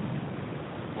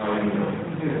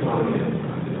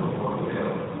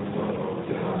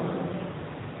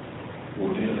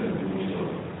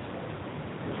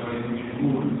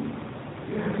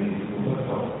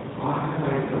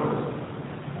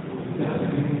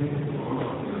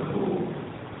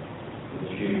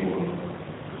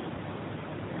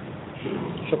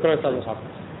شكرا أستاذ مصعب.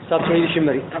 أستاذ شهيد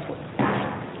الشمري.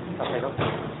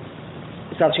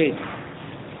 أستاذ شهيد.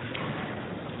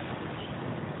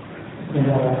 بسم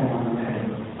الله الرحمن الرحيم.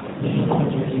 الشكر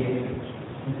الجزيل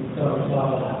للدكتور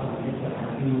صالح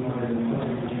الحكيم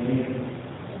والمحتوى الجميل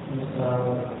الأستاذ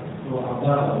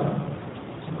وعباس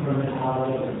شكرا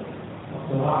للحاضرين.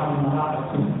 وصراحة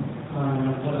المراقب كان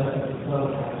من طلبة الدكتور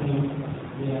الحكيم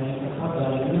بأن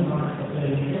يتفضل منهم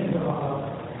ليس فقط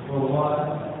رواد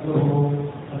له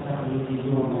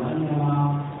التقليديون وإنما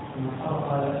من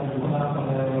أرقى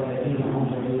الموقفها والذين هم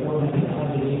يدعون في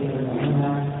هذه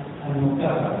المهمة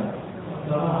المكافأة.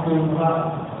 وصراحة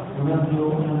المراقب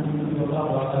ونرجو أن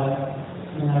يطبق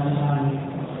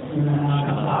منها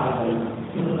القاعدة.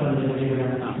 شكرا جزيلا.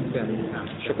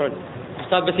 شكرا.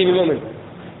 أستاذ بسيم المؤمن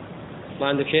ما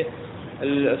عندك شيء؟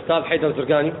 الأستاذ حيدر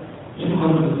الزرقاني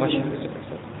ماشي.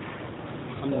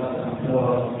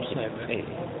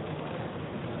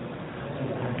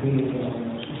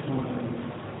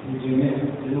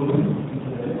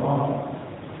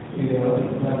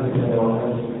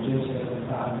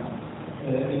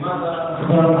 لماذا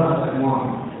اخترنا هذا العنوان؟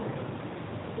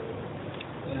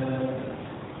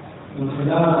 من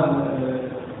خلال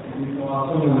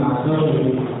تواصلنا مع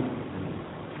السوشيال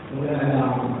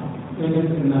والاعلام نجد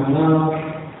ان هناك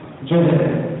جهد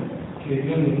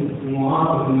كبير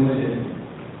لمواقف النجف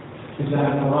تجاه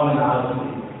القضايا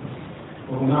العربية،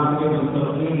 وهناك يوم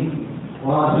تقييم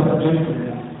واسع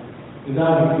جدا.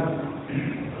 لذلك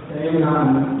سئلنا ان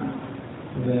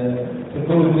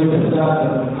تكون الدراسات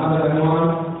من هذا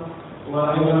العنوان،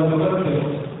 وايضا نفكر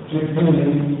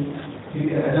جدا في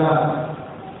اعداد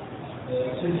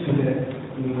سلسله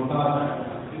من المقاطع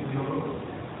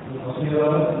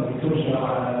القصيره التي تنشر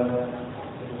على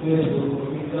الفيسبوك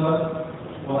وتويتر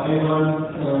وايضا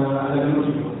على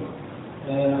اليوتيوب.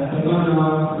 اتمنى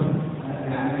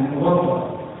يعني ان نوفق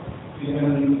في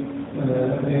ان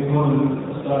يكون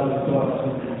الاستاذ الدكتور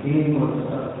الحكيم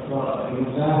والاستاذ الدكتور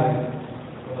المساعد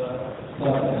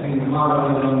والأستاذ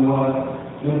المرايا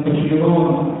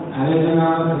وينتشرون علينا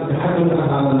التحدث عن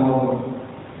هذا الموضوع.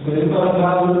 سينطلق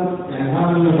هذا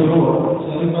المشروع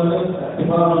سينطلق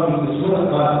اعتبارا من السوء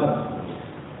القادم،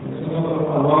 سنطلق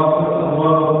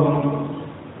أبوابهم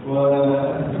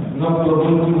ونطلب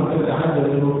منهم أن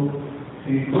تتحدثوا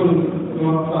في كل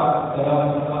مقطع 3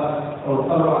 دقائق أو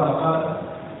 4 دقائق،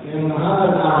 لأن هذا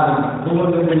العالم هو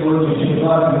الذي يوجه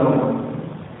الشباب اليوم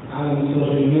على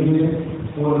السوشيال ميديا،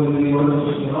 هو الذي يوجه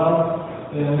الشباب.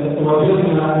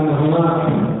 وجدنا أن هناك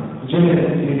جهد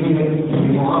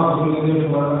في مواقف النجف،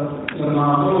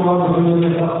 ولما أقول مواقف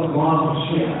النجف أقصد مواقف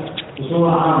الشيعة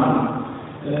بصورة عامة.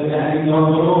 يعني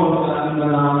ينظرون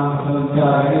أننا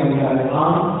تابعين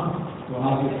للإيران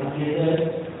وهذه الحقيقة،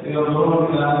 ينظرون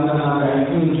إلى أننا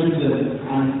بعيدين جدا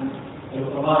عن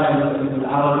القضايا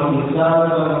العربية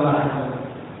السابقة واللاحقة.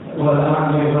 والآن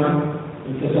أيضا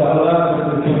التساؤلات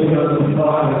الكبيرة في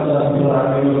طرح الأستاذ الدكتور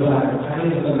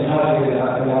حقيقة بحاجة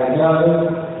إلى إجابة،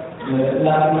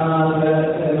 لكن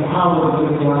نحاول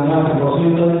بالإمكانيات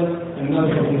البسيطة أن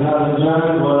ندخل في هذا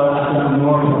الجانب وأحسن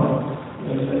الموقف.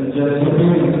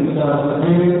 الجلستين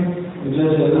السابقتين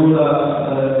الجلسة الأولى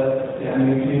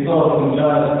يعني في طرق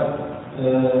جاءت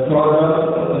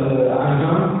تعرض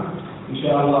عنها إن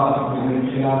شاء الله يعني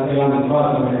خلال الأيام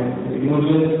القادمة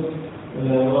يوجد.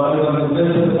 وأيضا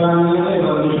الجلسة الثانية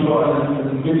أيضا مشروع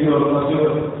الفيديو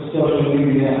القصير السوشيال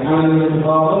ميديا عن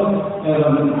التفاضل أيضا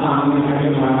من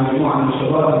حكيم مع مجموعة من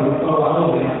الشباب اللي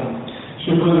تطوعوا فيها.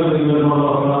 شكرا جزيلا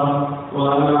مرة أخرى،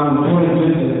 وأنا ممتن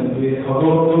جدا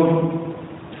بحضوركم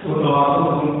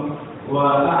وتواصلكم،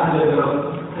 وأعتذر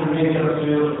أن يكثر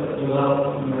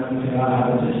مثل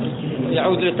هذا الجلسة.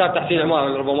 يعود للأستاذ تحسين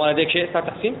عمار، ربما لديك شيء أستاذ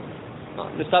تحسين؟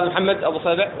 الأستاذ محمد أبو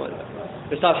صابع،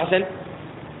 الأستاذ حسن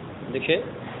عندك شيء؟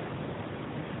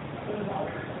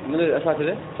 من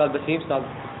الأساتذة؟ أستاذ بسيم، أستاذ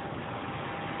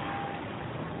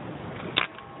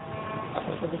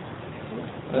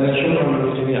شكرا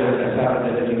لجميع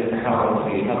الأساتذة الذين يتحاوروا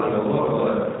في هذا الموضوع،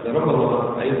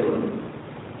 وربما أيضا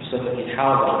بصفتي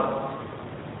حاضر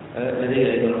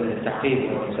لدي أيضا التعقيب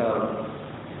والمساوي.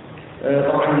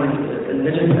 طبعا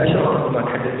النجف الاشرف كما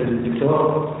تحدث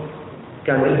الدكتور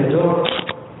كان له دور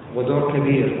ودور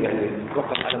كبير، يعني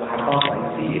وقف على محطات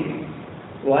رئيسيه،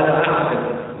 وانا اعتقد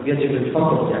يجب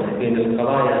الفصل يعني بين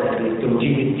القضايا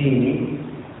التوجيه الديني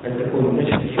ان تكون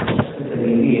نجفيه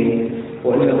تدريبيه،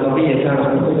 وان القضيه كانت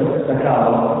بصفه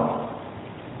التكاور،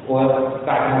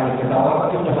 وبعد هذه التكاور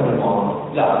تتخذ الموضوع.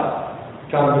 لا،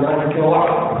 كان هناك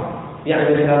واحد يعني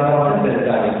الى دراسه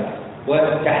ذلك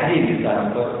وتحديد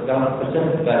ذلك ودراسه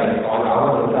فلسفه ذلك. طبعا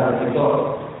عرض كان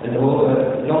الدكتور انه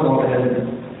ننظر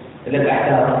الى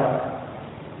الاحداث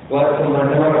وثم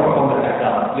نتوقع حول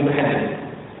الاحداث لنحدد.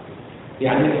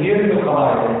 يعني كثير من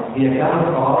القضايا هي كانت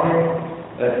قضايا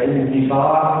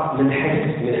اندفاع من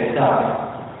حس من احساس،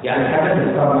 يعني حدث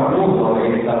الاستاذ محمود او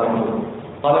الاستاذ محمود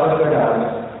طلب المدارس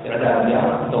اعداديه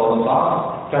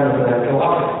متوسطه، كان هناك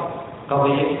واحد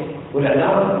قضيه،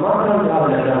 والاعلام ما كان هذا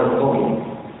الاعلام القوي،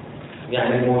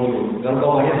 يعني موجود،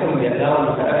 ربما يصل لإعلام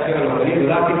متأخر وقليل،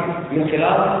 ولكن من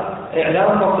خلال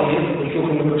إعلام بسيط نشوف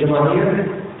إنه الجماهير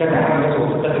تتحمس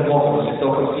وتتخذ موقف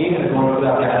 56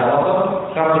 الموجودات على وسط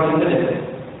خارج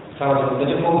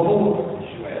النجف موضوع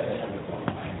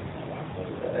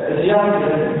زيادة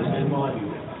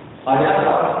هذه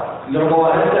أكثر لربما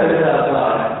أكثر من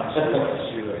الأسرار.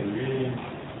 الشيوعيين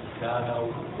كانوا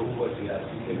قوة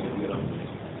سياسية كبيرة،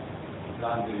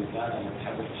 كان بالإمكان أن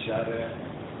يتحرك في الشارع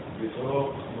بطرق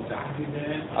متعددة.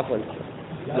 عفوا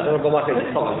ربما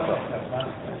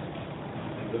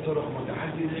بطرق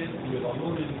متعددة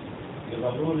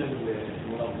يظلون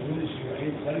المنظمين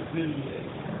الشيوعيين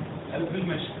خلف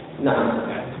المشهد. نعم.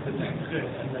 يعني أنت تعتقد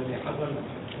أن اللي حصل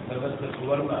مثل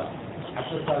الخورمة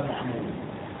حتى صار محمود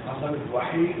حصل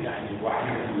وحي، يعني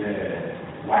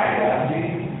وعي ذاتي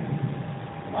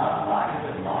ما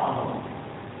حدث معهم،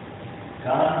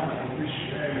 كان مش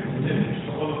يشتغل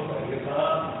بطريقة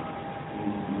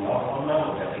منظمة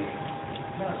ودقيقة.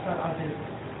 لا أستاذ عادل،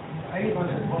 أيضا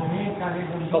القوميين كان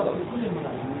يضمن كل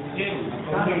المنظمات.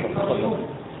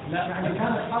 لا يعني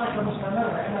كانت حركة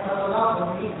مستمرة، احنا تظلات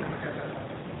قوميين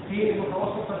في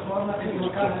متوسط الخورمة في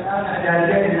مكان الآن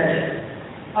إعدادية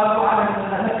أبو على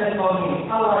المنهج القومي.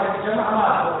 الله يا جماعة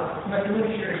ما مثل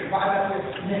الشيوعي بعد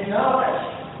نتناقش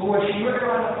هو الشيوعي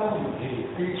ولا قومي؟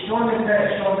 شلون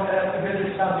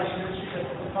بالإسلام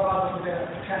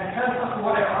كان أخذ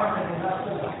وعي عام الناس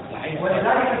كلها،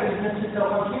 ولذلك بالنسبة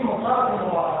 56 مطالب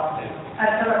المواقع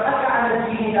أثرت حتى على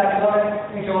الدين ذاك الوقت.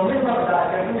 يجوا من بغداد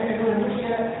يبون يحلون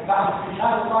المشكلة بعد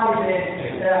استشهاد الطالبين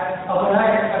أبناء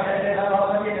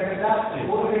الرافضية بغداد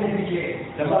وابن النجف.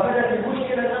 لما بدأت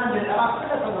المشكلة الآن للعراق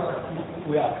كلها تطورت.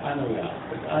 وياك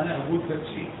بس أنا أقول لك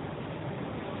شيء،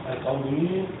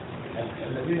 القوميين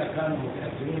الذين كانوا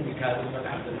متأثرين بكلمة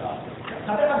عبد الله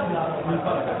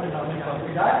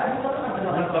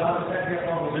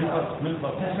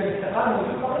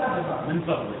من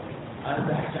فضل أنا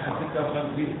بحكي عن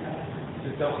 56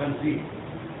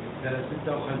 سنة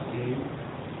 56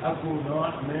 أكو نوع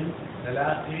من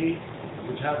تلاقي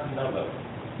وجهات النظر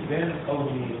بين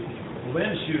القوميين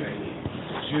وبين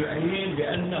الشيوعيين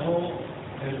بأنه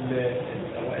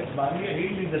العثمانية هي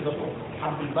اللي نزلوا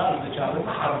حرب البارد شاروا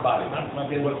حرب بارد ما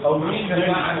بين القوميين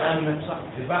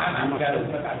دفاعا عن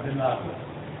كلمة عبد الناصر.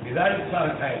 لذلك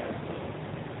صارت هاي.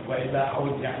 وإذا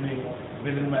أعود يعني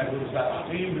مثل ما يقول الأستاذ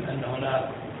الحكيم من أن هناك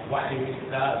وحي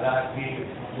ذاتي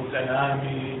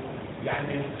متنامي،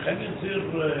 يعني خلينا نصير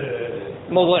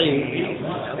موضوعي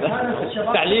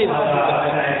تعليل.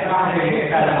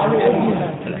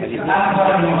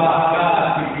 أكبر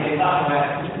المباراة في الإطار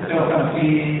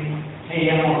هي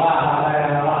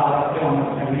مظاهرة يوم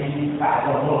الخميس بعد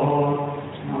الظهر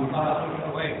من طرف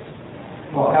الكويت،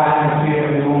 وكان في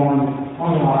عيون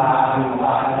أنواع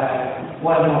المظاهرة،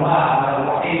 والمظاهرة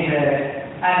الوحيدة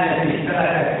التي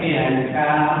اشتركت فيها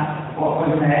النساء،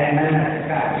 وكنا من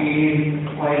الكافرين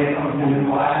ويكون من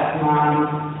وعثمان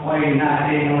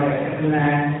وينادين ويكتبن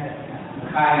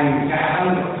خالي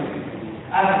شعبا.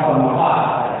 أكبر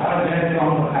مظاهرة خرجت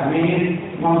يوم الخميس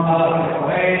من طرف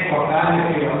الكويت، وكان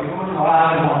في عيون وراء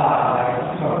المظاهرة.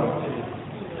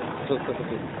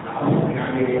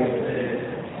 يعني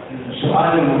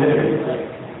السؤال المهم،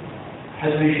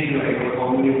 حزب الشيوعي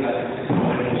والقومي لا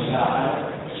تستطيع المساعدة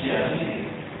السياسية،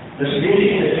 بس ليش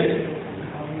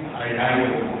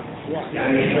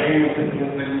يعني الشيوعي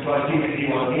من التراكيب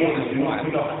الديوانية والجماعة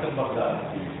كلها حتى بغداد،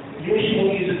 ليش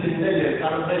ميزة النجف؟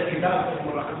 كان هذا كتاب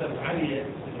مرحلة عالية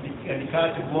يعني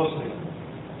كاتب مسلم،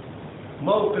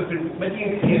 موقف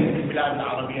مدينتين في البلاد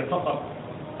العربية فقط،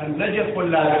 النجف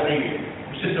واللاذقية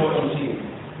ب56.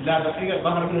 اللاذقية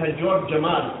ظهر منها جورج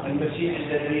جمال المسيح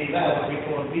الذي ذهب في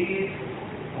كورديد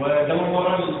ودمر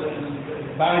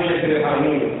الباجة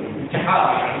البريطانية، انتحار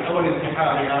يعني أول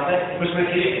انتحاري هذا بس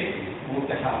مسيحي مو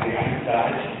انتحاري يعني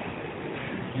داعش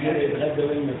يتغدى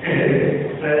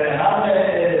فهذا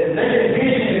نجد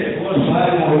فيه هو السؤال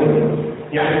المهم.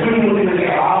 يعني كل مدن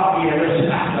العراق هي نفس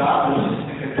الأحداث نفس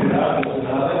التكتلات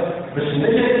هذا، بس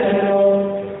نجد أنه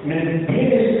من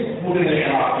بين المدن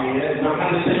العراقية ما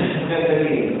كان يستشهد.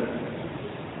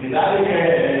 لذلك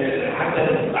حتى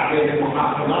بعدين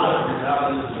المحاكمات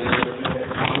مثال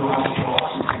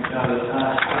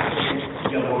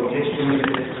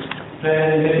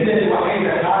فالمدينة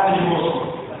الوحيدة خارج مصر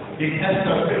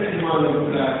يتأثر في الاهتمام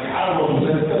في حرب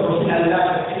ومسلسل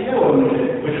اللاذقية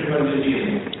والشبه الجزيرة.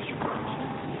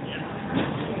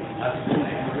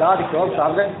 لا دكتور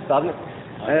صعبنا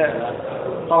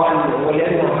طبعا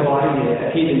ولأنه حوارية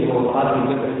أكيد أنه هذا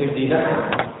المبدأ تجدي نفسه،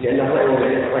 لأنه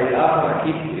الرأي الآخر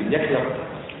أكيد يخلق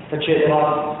فشيء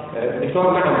إرادي.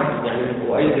 دكتور نعم يعني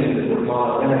وأيد ما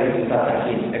قال الأستاذ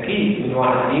الحكيم أكيد من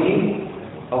واحد ديني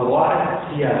أو واحد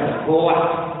سياسي هو واحد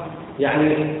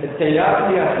يعني التيار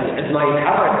السياسي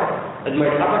عندما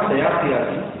يتحرك تيار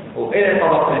سياسي وإلى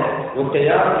طبقة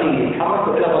والتيار الديني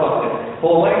يتحرك إلى طبقة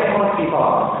هو ما يتحرك في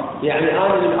فراغ يعني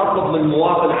أنا من أطلب من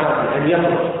المواطن عادي أن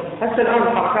يخرج هسه الآن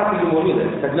الحركات اللي موجودة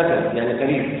مثلا يعني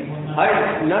قريب هاي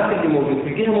الناس اللي موجود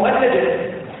في جهة مؤلجة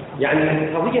يعني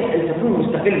قضية أن تكون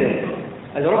مستقلة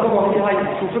ربما في هاي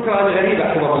شو فكرة أنا غريبة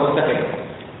أعتبرها مستقلة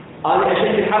أنا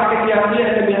أشكل حركة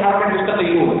سياسية أسميها حركة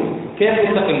مستقلون كيف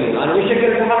مستقلون؟ أنا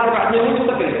أشكل حركة بعدين مو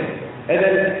مستقلة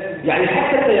إذا يعني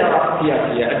حتى التيارات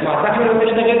السياسية عندما تعمل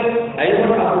وتشتغل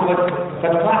أيضا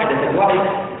أكون قاعدة الوعي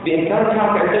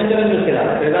بإمكانها أن تشتغل من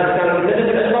خلاله فإذا كانت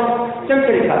النجف الأشرف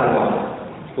تمتلك هذا الوعي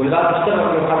ولذلك تشتغل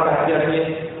في الحركة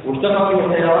السياسية واشتغل في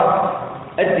التيارات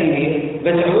الدينية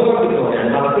بس عموما دكتور يعني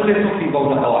هذا كله يصب في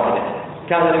بوتقة واحدة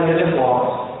كان النجف واضح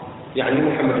يعني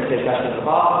محمد حسين كاشف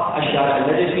القضاء الشارع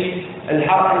النجفي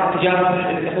الحركة الاتجاه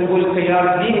نقول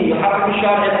التيار الديني يحرك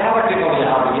الشارع يتحرك في قضية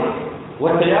عربية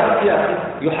والتيار السياسي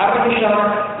يحرك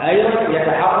الشارع أيضا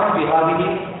يتحرك في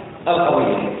هذه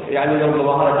القضية يعني لو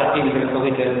ظهر تعقيب في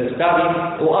القضية الأستاذ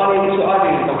وأنا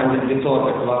سؤالي طبعا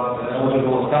للدكتور رجل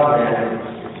هو أستاذ يعني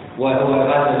وهو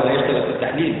غالبا يشتغل في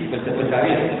التحليل في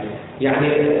التاريخ يعني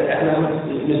احنا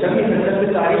نسمي فلسفة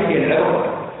التاريخ هي العبر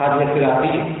هذه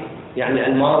الثلاثية يعني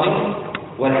الماضي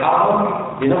والحاضر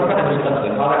بنقطة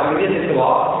المستقبل هذا عملية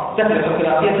الحوار تخلق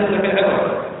الثلاثية تخلق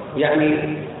العبر يعني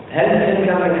هل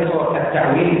كان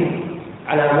التعويل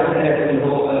على مسألة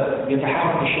أنه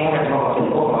يتحرك الشارع مرة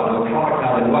أخرى أو يتحرك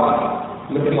هذا الوقت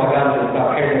مثل ما قال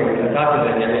الأستاذ حيدر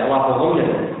والأساتذة يعني أضافوا ضمن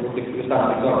الأستاذ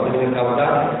الدكتور من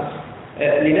الكوادات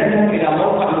لنذهب إلى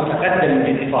موقع متقدم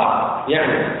بالدفاع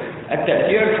يعني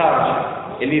التأثير الخارجي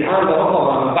اللي الآن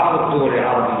ربما من بعض الدول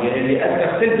العربية اللي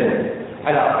أثر سلبا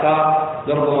على أفكار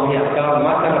ربما هي أفكار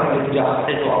ما كانت في الاتجاه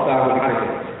الصحيح وأفكار منحرفة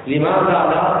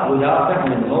لماذا لا ندافع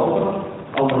من موقف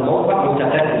أو من موقع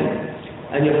متقدم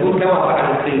أن يكون كما فعل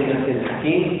السيد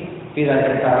الحكيم في ذلك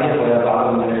التاريخ ولا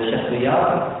بعض من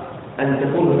الشخصيات أن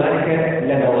تكون هنالك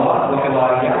ندوات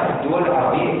وحواريات في الدول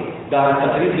العربية دار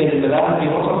التقريب بين المذاهب في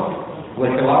مصر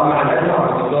والحوار مع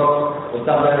الأزهر والدكتور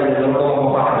أستاذ ربما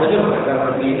واحد تجربة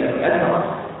كانت في الأزهر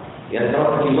يعني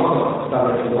درست في مصر أستاذ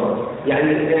الدكتور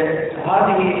يعني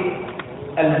هذه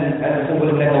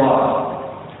الندوات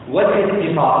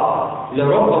والاتفاق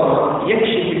لربما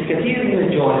يكشف الكثير من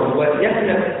الجوانب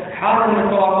ويخلق حالة من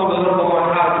التواصل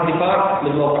وربما حالة الدفاع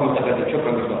من موقع متقدم.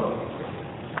 شكرا دكتور.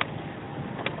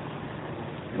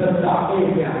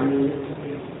 بالتحقيق يعني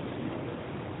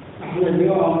احنا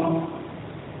اليوم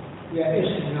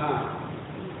يئسنا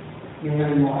من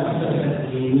المؤسسة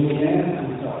الدينية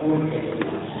أن تقول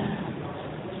كلمة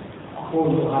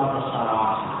أقولها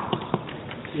بصراحة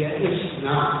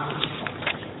يئسنا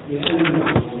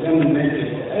لأنه لم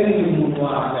نجد أي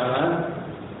مبادرة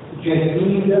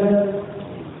جديدة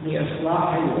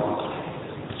لإصلاح الواقع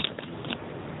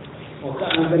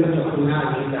وكأن لم تكن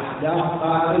هذه الأحداث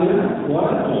قائمة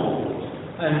ولا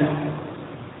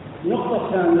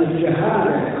نقطة ثانية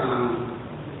الجهالة الآن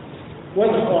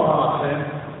والخرافة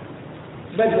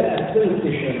بدأت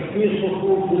تنتشر في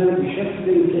صفوفنا بشكل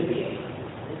كبير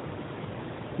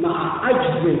مع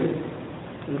عجز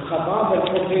الخطابة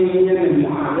الحكيمية من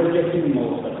معالجة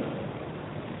الموقف.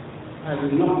 هذه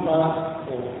النقطة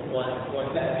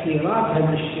وتأثيراتها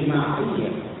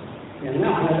الاجتماعية يعني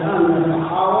نحن الآن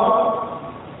نتحاور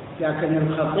لكن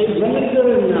الخطيب ما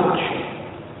نقدر نناقشه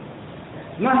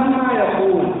مهما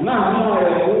يقول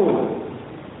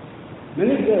ما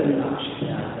نقدر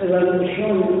نناقشه إذا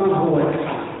شلون ما هو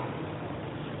الحل؟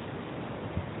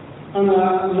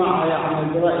 أنا مع يعني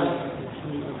برأيي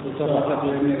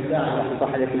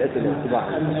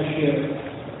الأشياء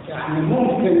يعني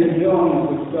ممكن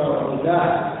اليوم دكتور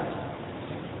ذات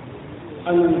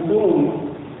أن نكون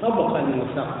طبقا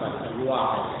مثقفا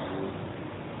الواعي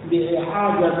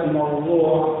بإعادة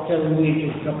موضوع ترويج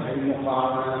الفقه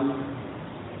المقارن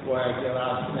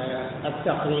ودراسة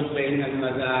التقريب بين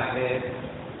المذاهب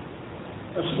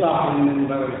إصلاح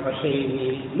المنبر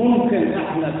الحسيني ممكن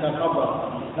احنا كطبقة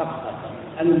مثقفة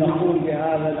أن نقوم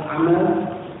بهذا العمل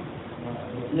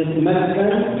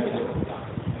نتمكن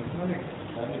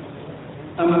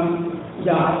أم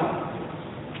لا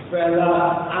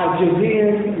فلا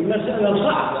عاجزين المسألة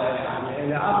صعبة يعني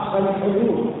إلى أقصى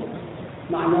الحدود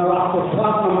معنى راح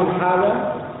تتفاقم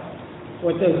الحالة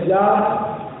وتزداد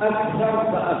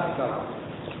أكثر فأكثر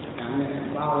يعني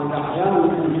بعض الأحيان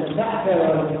أنت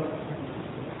تحترم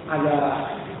على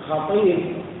خطيب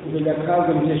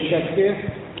بلكاظم للشك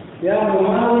يا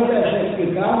ما أريد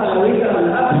أشكك أنا أريد أن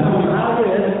أفهم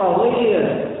هذه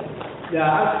القضية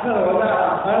لا أكثر ولا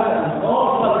أقل أن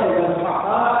أوصل إلى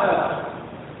الحقائق.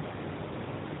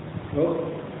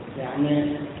 يعني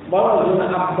برز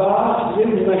العباس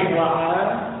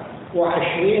للمشرعة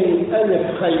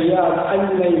 20,000 خيال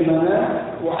الميمنة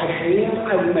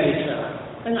و20 الميسرة.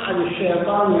 انعد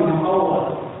الشيطان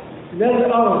المعوض لا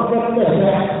الأرض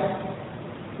تتسع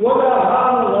ولا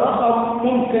هذا الرقم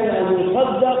ممكن أن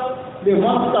يصدق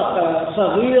بمنطقة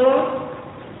صغيرة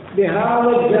بهذا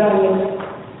الجانب،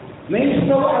 ما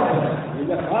يستوعبها.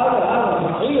 هذا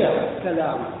صحيح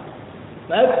كلامه.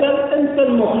 فأنت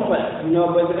المخطئ أنه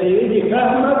بدأ يجي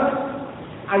فهمك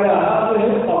على هذه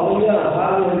القضية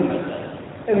وهذه المسألة.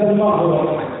 إذا ما هو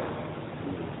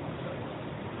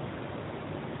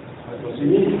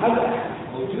الحل؟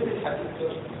 موجود الحل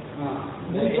دكتور.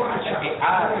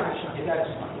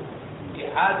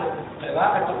 إعادة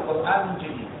قراءة القرآن من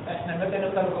جديد. إحنا متى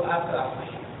نقرأ القرآن قراءة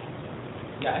صحيحة؟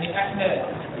 يعني إحنا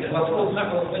المفروض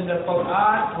نعرف أن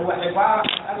القرآن هو عبارة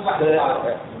عن 4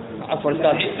 لغات. عفوا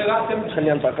أستاذ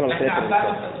خلينا نقرأ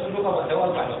اللغة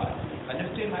وأربع لغات.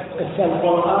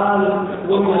 القرآن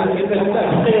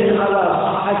بالتحقيق على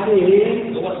صحته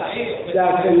هو صحيح،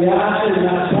 لكن يا أخي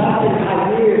المأساة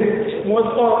الحديث مو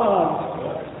القرآن.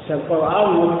 القرآن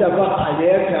متفق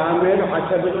عليه كامل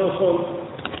حسب الأصول،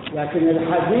 لكن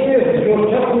الحديث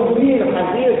يرتكب فيه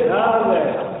الحديث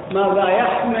هذا ماذا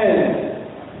يحمل.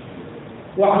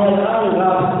 واحنا الآن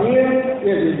غافلين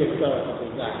يجي الدكتور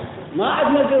ما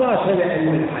عندنا دراسة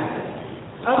لعلم الحديث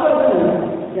أبدا.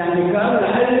 يعني كان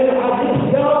علم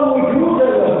الحديث لا وجود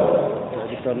له.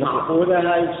 دكتور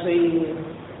معقولة هاي تصير؟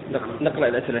 نقرأ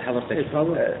الأسئلة حضرتك.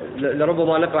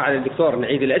 لربما نقرأ على الدكتور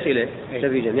نعيد الأسئلة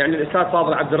تدريجا. يعني الأستاذ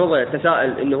فاضل عبد الرضا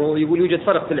تساءل إنه يقول يوجد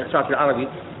فرق في الإحساس العربي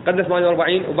قبل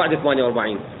 48 وبعد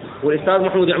 48. والأستاذ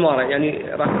محمود عمارة يعني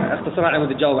راح أختصرها على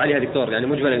مود تجاوب عليها دكتور يعني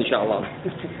مجملا إن شاء الله.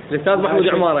 الأستاذ محمود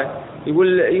عمارة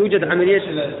يقول يوجد عملية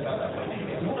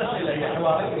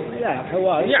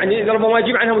يعني ربما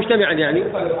يجيب عنها مجتمعا. يعني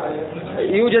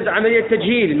يوجد عملية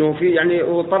تجهيل انه في يعني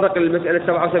وطرق المسألة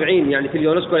 77 يعني في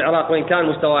اليونسكو العراق وين كان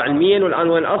مستوى علميا والآن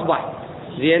وين أصبح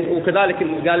زين. وكذلك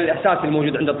قال الإحساس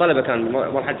الموجود عند الطلبة كان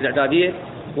مرحلة الإعدادية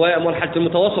ومرحلة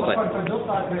المتوسطة.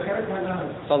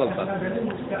 تفضل.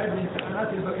 مستعد لامتحانات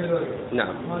البكالوريا. نعم.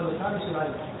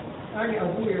 أنا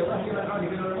أبوي وأهلي والعالي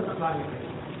قالوا لا تطلع لي.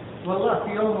 والله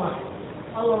في يوم واحد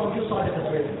الله موجود صادق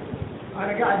البيت.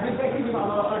 أنا قاعد بالبيت مع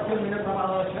ورقات من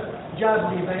جاب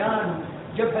لي بيان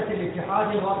جبهة الاتحاد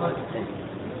الوطني.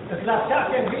 3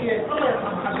 ساعتين هي الله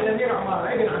يرحمه عبد الأمير عمار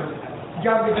ابن عمي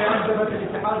جاب لي بيان جبهة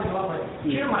الاتحاد الوطني.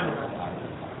 شنو معنى هذا؟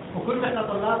 وكلنا احنا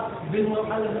طلاب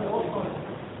بالمرحلة المتوسطة.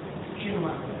 شنو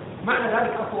معنى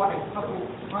ذلك؟ أكو وعي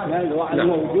لا الوعي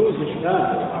موجود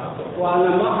الآن. وأنا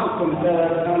ما أحكم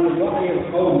كان الوعي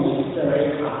القومي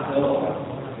يستوعب الدولة.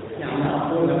 يعني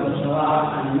أقول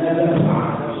بصراحة أن ندفع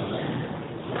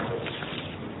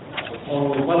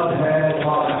ووقتها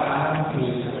واقعة في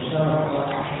شرق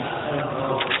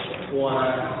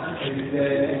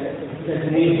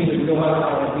والتدريس باللغة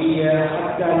العربية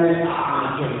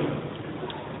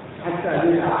حتى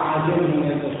للأعاجم من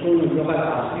يدرسون اللغة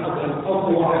العربية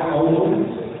الأقوى قول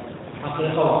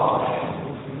حقيقة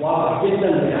واضح جدا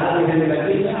لهذه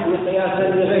المدينة يعني قياسا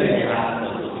لغيرها.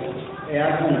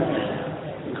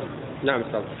 نعم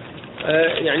أستاذ.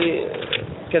 يعني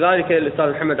كذلك الأستاذ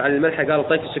محمد علي الملحة قال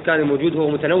الطيف السكاني الموجود هو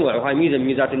متنوع وهاي ميزة من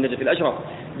ميزات النجف الأشرف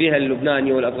بها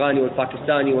اللبناني والأفغاني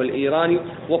والباكستاني والإيراني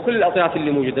وكل الأطياف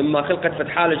اللي موجودة. مما خلقت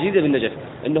فتح حالة جديدة بالنجف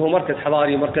أنه مركز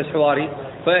حضاري مركز حواري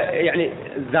فيعني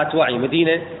ذات وعي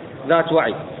مدينة ذات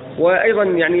وعي. وأيضا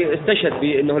يعني استشهد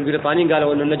بأنه البريطانيين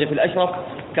قالوا أنه النجف الأشرف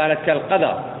كانت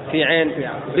كالقذى في عين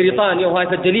بريطانيا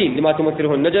وهذا الدليل لما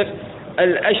تمثله النجف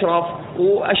الأشرف.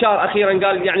 وأشار أخيرا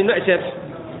قال يعني نأسف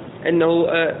أنه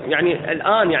يعني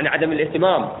الآن يعني عدم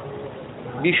الاهتمام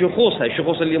بشخوصها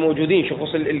الشخوص اللي موجودين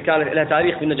شخوص اللي كان لها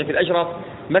تاريخ في النجف الأشرف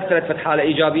مثلت فتح حالة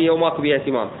إيجابية وماكو بها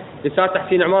اهتمام. الأستاذ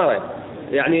تحسين عمارة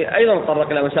يعني أيضا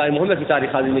تطرق إلى مسائل مهمة في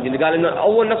تاريخ هذه المدينة. قال أنه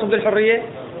أول نصب للحرية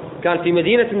كان في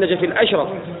مدينة النجف الأشرف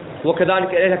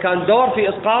وكذلك لها كان دور في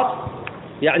إسقاط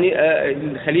يعني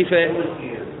الخليفة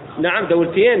نعم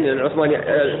دولتين العثمانية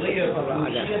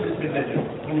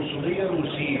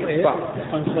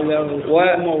قنصلية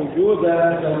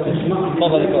موجودة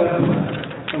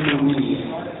أممية.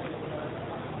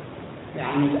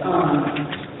 يعني الآن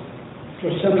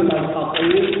تسمى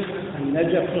القطيع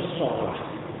النجف الصغرى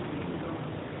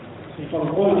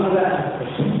يطلقون على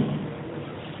أنفسهم.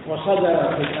 وصدر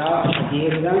كتاب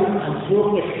حديثا عن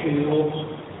سوق الشيوخ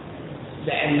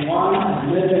بعنوان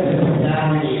النجف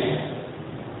الثانية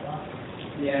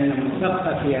لأن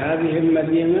مثقفي هذه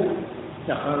المدينة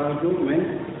تخرجوا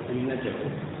من النجف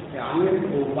يعني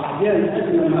وبعدين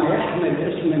اسم ما يحمل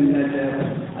اسم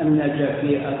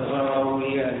النجفي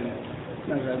الغروي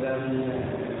مثلا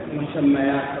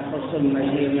مسميات تخص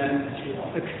المدينة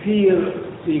كثير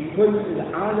في كل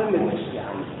العالم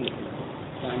الإسلامي.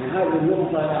 يعني هذه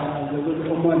النقطة يعني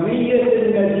نقول أممية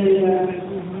المدينة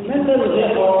مثل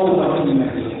غير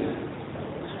المدينة.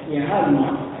 في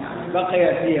هذا يعني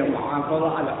بقي فيها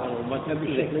محافظة على عروبتها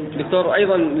بشكل. دكتور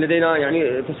أيضا لدينا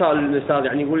يعني تساؤل الأستاذ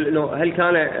يعني يقول إنه هل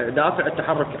كان دافع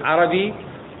التحرك عربي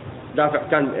دافع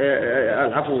كان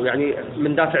العفو يعني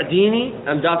من دافع ديني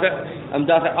أم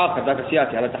دافع آخر دافع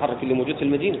سياسي على التحرك اللي موجود في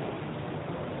المدينة؟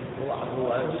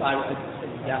 هو صار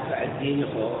الدافع الديني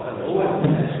هو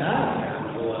الأساس.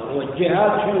 هو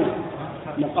الجهاد شنو؟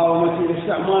 مقاومة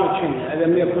الاستعمار شنو؟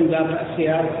 ألم يكن دافع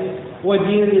سياسي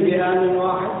وديني بآن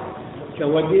واحد؟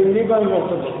 ودين لبن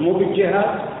مرتبط مو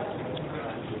بالجهاد.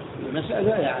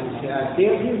 مسألة يعني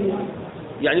سياسية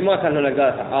يعني ما كان هناك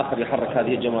دافع آخر يحرك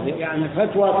هذه الجماهير؟ يعني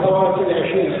فتوى ثورة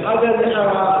العشرين هذا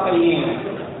العراقيين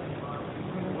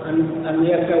أن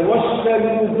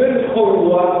يتوسلوا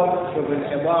بالقوة شوف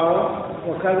العبارة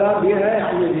وكذا بها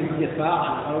يعني للدفاع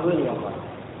عن أرض الوطن.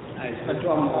 هاي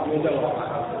الفتوى موجودة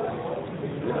وقعت.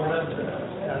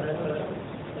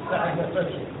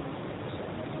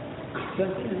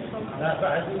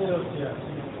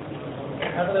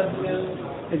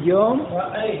 اليوم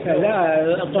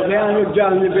لا طغيان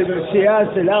الجانب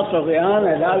السياسي لا طغيان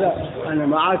لا أنا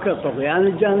معك طغيان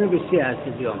الجانب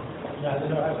السياسي اليوم.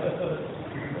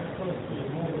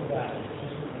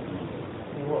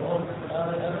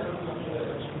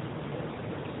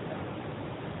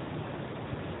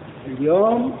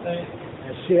 اليوم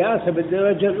السياسة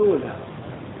بالدرجة الأولى.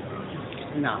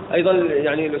 نعم. أيضا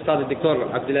يعني الأستاذ الدكتور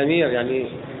عبد الأمير يعني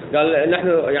قال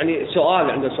نحن يعني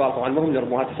سؤال عنده سؤال طبعا مهم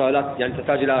لربما تساؤلات يعني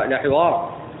تحتاج إلى حوار.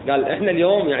 قال إحنا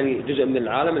اليوم يعني جزء من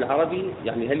العالم العربي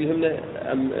يعني هل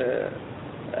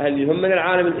يهمنا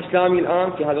العالم الإسلامي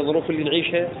الآن في هذه الظروف اللي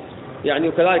نعيشها يعني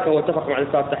وكذلك هو اتفق مع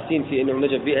الأستاذ تحسين في إنه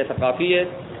النجف بيئة ثقافية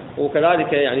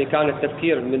وكذلك يعني كان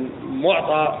التفكير من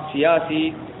معطى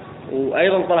سياسي.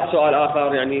 وأيضا طرح سؤال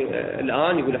آخر يعني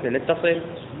الآن يقول إحنا نتصل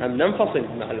أم ننفصل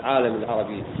مع العالم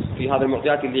العربي في هذه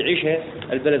المعطيات اللي يعيشها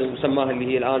البلد ومسماها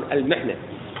اللي هي الآن المحنة.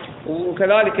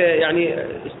 وكذلك يعني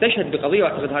استشهد بقضية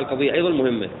واعتقد هذه القضية أيضا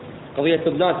مهمة قضية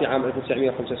لبنان في عام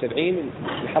 1975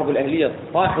 الحرب الأهلية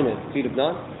الطاحنة في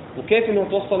لبنان وكيف أنه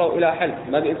توصلوا إلى حل.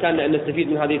 ما بإمكاننا أن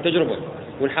نستفيد من هذه التجربة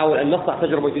ونحاول أن نصنع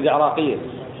تجربة جديدة عراقية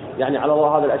يعني على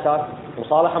هذا الأساس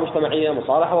مصالحة مجتمعية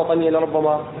مصالحة وطنية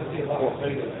لربما.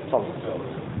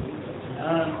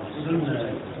 الآن صرنا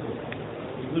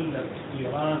يقول لك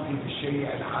إيران في تشيع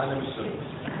العالم السني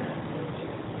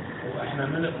وإحنا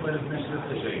ما نقبل بنشر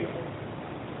التشيع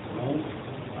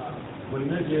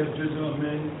والنجف جزء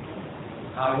من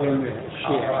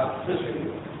الشيعة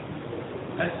التشيع.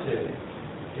 هسه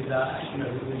إذا إحنا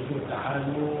بنقول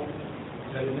تعالوا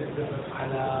نتفق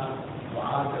على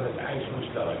معادلة عيش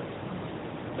مشترك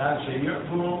لا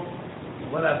نشيعكم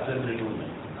ولا تذللونا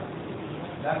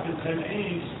لكن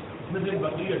خلينا مثل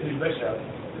بقية البشر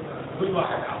كل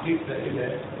واحد عقيدته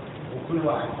إله وكل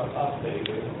واحد ثقافته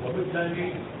إله وبالتالي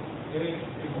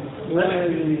ما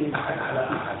نقدر أحد على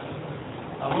أحد.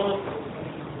 أظن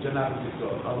جناب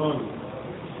الدكتور أظن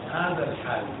هذا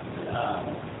الحال الآن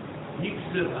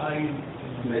يكسر هاي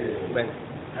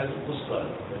القصة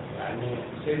يعني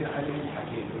سيد علي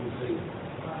الحكيم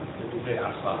زي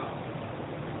عصام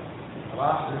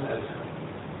راح للأزهر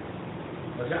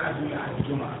فقعد وياي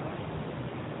الجمعة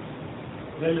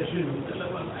قال له شنو؟ قال له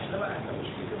والله احنا ما عندنا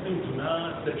مشكلة انتم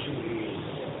ناس تبشيرين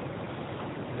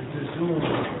تدرسون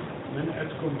من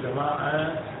عندكم جماعة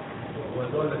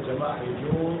وهذول الجماعة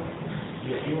يجون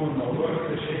يحيون موضوع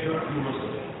التشيع في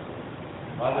مصر.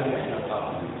 هذا اللي احنا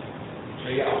قابلين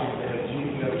شيعوا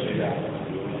التهجين وشيعوا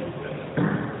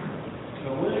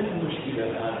فوين المشكلة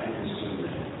الآن عند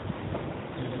السنة؟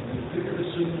 الفكر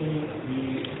السني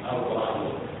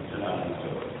بأوضاعه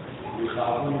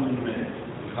يخافون من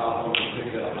يخافون من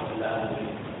الفكر العقلاني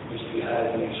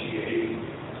اجتهادي شيعي.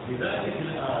 لذلك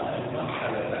الآن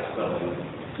المرحلة تحتضن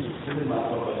مثل ما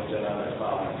تفضل جلال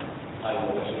الصالح هاي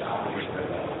الوجه العقلي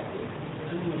كذا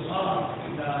انه صار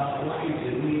الى وحي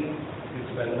جديد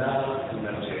يتبناه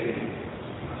المرجعين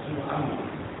انه عمي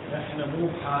احنا مو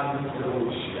بحال نتزوج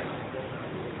الشيعة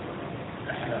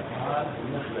احنا بحال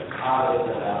نخلق حالة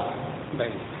سلام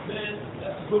بين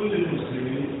كل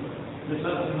المسلمين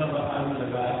بصرف النظر عن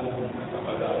مذاهبهم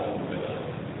ومعتقداتهم وكذا.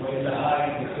 والا هاي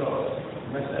الدكتور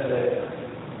مساله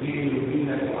بيني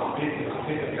وبينك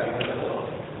وعقيدتك كانت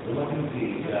وما تنتهي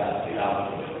الى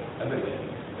ابدا.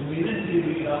 اللي ننتهي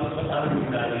الى القران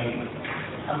اللبناني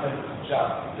محمد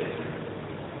شاب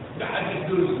لحد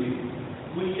الدوزي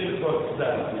واللي الفوق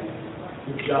الثالثي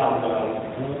والجامعة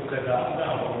وكذا لا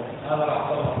هذا راح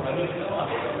طلع طريقة ما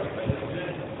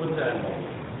كنت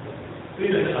الموضوع. في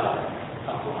الآن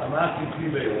أكو أماكن في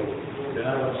بيروت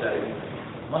بهذا الشيء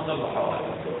ما صلحوا هذا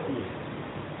الدور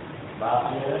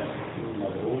باقية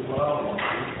مضروبة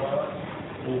ومضروبة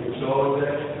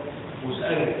وسودة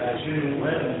وسألت شنو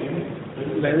وين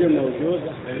اللي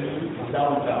موجودة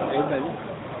الداون تاون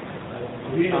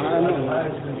هي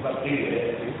من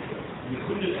فقيرة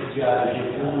لكل الأجيال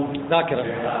يكون ذاكرة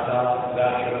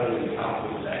ذاكرة للحق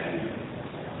والعلم.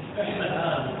 احنا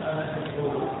الآن أنا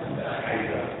أقول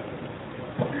عيسى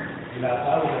إلى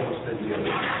قاعدة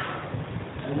مستديرة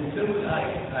أن نسوي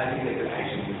آلية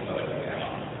العيش المستوى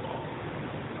العراقي.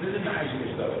 لازم نعيش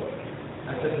مستوى.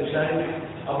 أنت شايف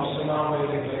أبو السماوة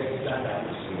يريد يستهدى عن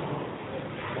السماوة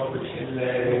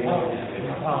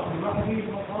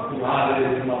وهذا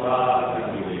المطار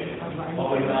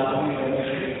وبيناتهم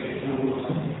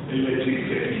التي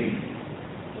كثير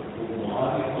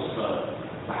وهذه قصة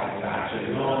بعد 10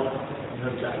 يوم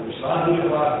نرجع المشروع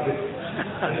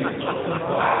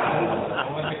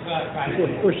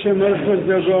والشمال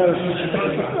فزقوا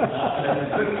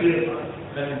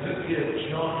نفكر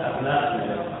شلون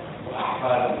أبنائنا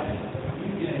وأحفادنا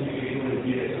يعيشون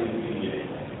البيئة السلمية.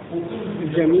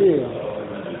 جميل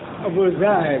أبو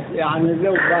زاهد، يعني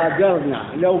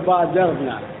لو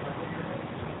بادرنا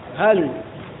هل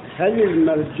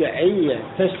المرجعية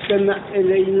تستمع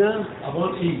إلينا؟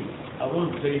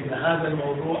 أظن سيدنا هذا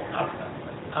الموضوع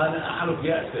أنا أعرف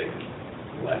يأسك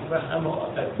وأتفهمه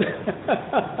وأقدر بس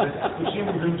أكو شيء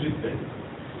مهم جدا.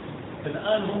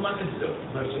 الآن هم أجزوا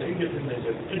مرجعية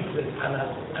النجف أجزت على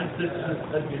أنت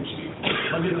تقدم شيء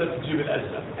ما قدرت تجيب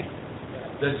الأزرق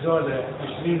دزولة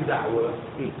 20 دعوة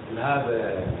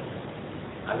لهذا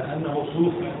على أنه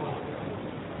صوفي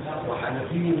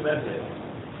وحنفي المذهب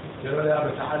قالوا يا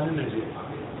أبا تعال للنجف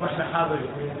وإحنا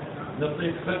حاضرين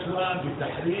نعطيك فتوى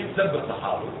بتحريم سب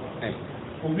الصحابة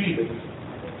وبيدك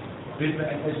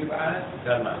بيدنا أن تجب على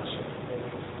قال ما أنشأ.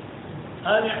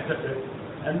 أنا أعتقد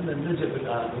أن النجف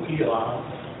الآن وإيران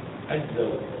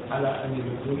أجزوا على أن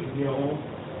يمدون إيديهم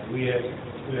ويا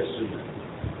السنة.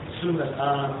 السنة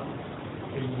الآن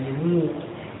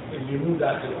اللي مو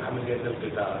داخل عملية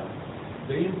القتال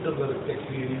بينتظر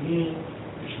التكفيريين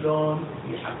شلون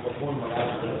يحققون مراحل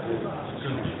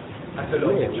السنة حتى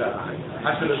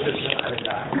لو تسمع على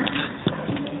الداعي.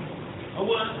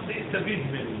 هو يستفيد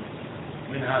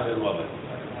من هذا الوضع.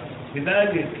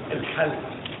 لذلك الحل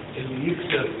اللي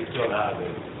يكسر الدكتور هذا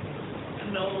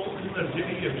انه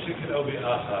المرجعية بشكل او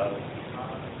باخر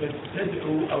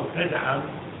تدعو او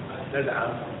تدعم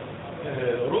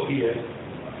رؤية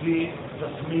في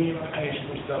تصميم عيش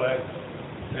مشترك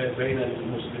بين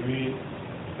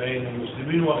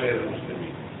المسلمين وغير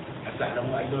المسلمين. حتى احنا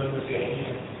مو عندنا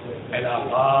المسيحيين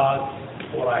علاقات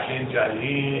ورايحين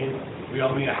جايين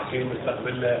ويوم يحكي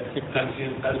مستقبل له 50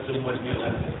 قسم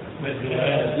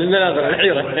مدينة للمناظر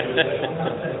الحيرة.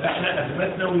 احنا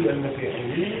اثبتنا ويا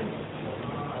المسيحيين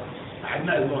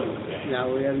احنا المسيحيين لا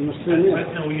ويا المسلمين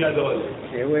اثبتنا ويا دول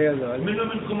ويا دول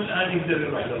منكم الان يقدر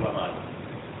يروح للرماد.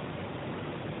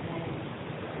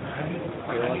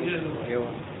 ايوه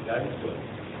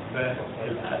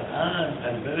فالآن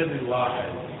البلد الواحد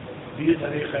في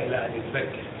طريقة إلى أن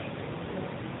يتفكر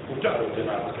وتعرف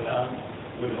جماعة الآن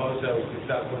والهوسة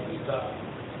والكتاب والكتاب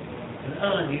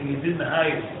الآن يريدنا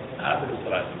هذا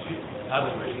الاستراتيجي هذا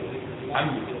المشروع.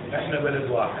 عمي احنا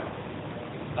بلد واحد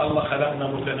الله خلقنا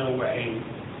متنوعين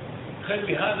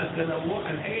خلي هذا التنوع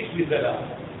نعيش بسلام.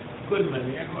 كل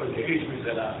من يقعد يعيش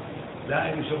بسلام لا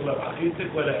أي شغلة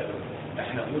بعقيدتك ولا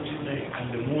احنا مو كنا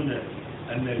يعلمونا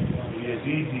ان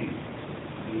اليزيدي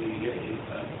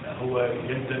هو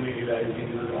ينتمي الى يزيد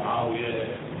بن معاويه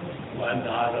وان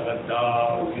هذا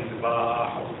غدار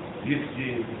ويذبح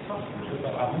ويسجن.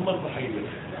 طبعا هم الضحيه.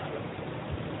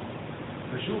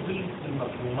 فشوف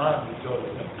المفهومات بسورة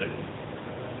القلب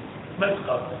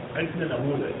مسقط عندنا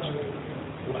نموذج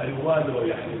والواله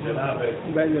يعني جنابه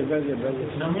بل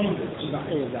نموذج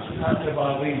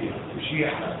اعتباريه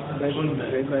وشيعه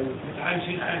سنه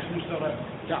عايشين عايش مشترك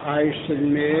عايش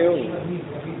سلمي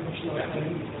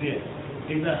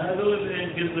إذا هذول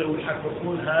يقدروا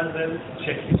يحققون هذا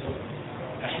الشكل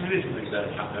احنا ليش نقدر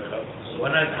نحققه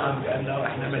ونزعم بأنه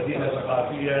احنا مدينة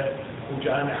ثقافية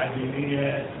وجامعة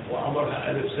دينية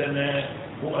وعمرها 1000 سنة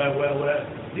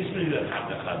ليش نقدر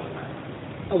نحقق هذا؟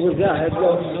 أبو زاهد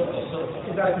لو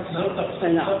إذا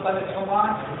سلطة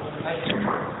الحمار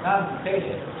نعم تيجي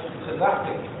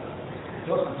صدقتك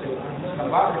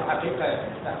بعض الحقيقة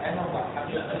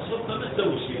السلطة ما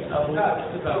تسوي شيء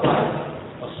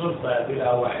السلطة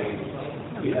بلا وعي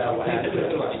بيئة وعي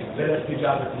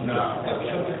بالاستجابة الناس.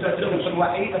 التدريب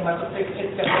الوعي لما تعطيك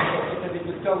أنت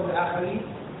الدكتور والآخرين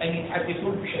أن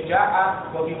يتحدثون بشجاعة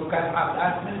وفي مكالمات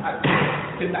الآن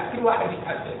تمنع كل واحد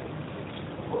يتحدث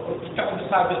وتعود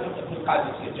صادق في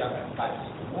القادس في الجامعة القادس.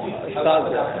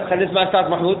 خلينا نسمع أستاذ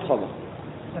محمود تفضل.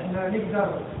 احنا نقدر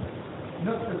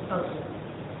نقصد تصل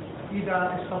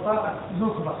إذا استطاعت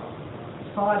نخبة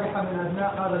صالحة من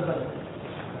أبناء هذا البلد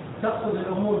تأخذ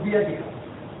الأمور بيدها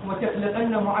وتخلق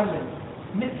لنا معلم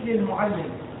مثل المعلم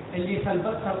اللي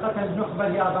خلقتها النخبة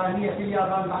اليابانية في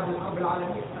اليابان بعد الحرب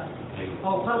العالمية الثانية،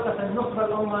 أو خلقت النخبة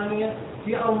الألمانية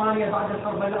في ألمانيا بعد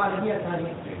الحرب العالمية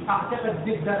الثانية. أعتقد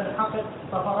نقدر نحقق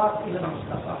طفرات إلى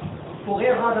المستقبل،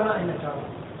 وغير هذا ما إن شاء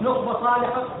الله نخبة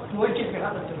صالحة توجه في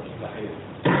هذا التوجه.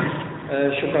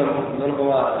 شكرا.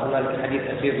 ربما هنالك حديث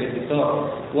أخير للدكتور،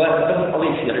 وبس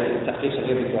أضيف يعني تحقيق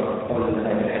صغير دكتور قبل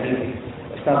نهاية الحديث.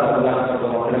 أستاذ الله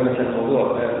ربما تلمس الموضوع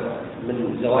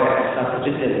من زوايا حساسة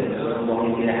جدا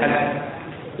وهي فيها حل.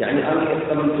 يعني أنا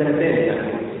قبل سنتين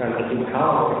يعني كانت في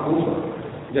محاضرة حكومة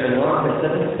بعنوان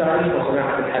فلسفة التاريخ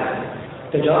وصناعة الحل،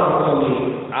 تجارب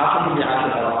أممية عاشت اللي عاش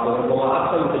العراق وربما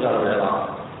أكثر من تجارب العراق.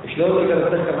 شلون نقدر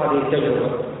نتذكر هذه التجربة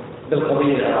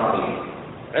بالقضية العراقية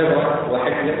عبرة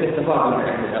وحكمة استفاد من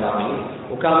الحكم العراقي،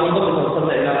 وكان من ضمن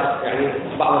وصلنا إلى يعني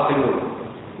بعض الحلول.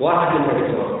 واحد منها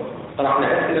دكتور طرحنا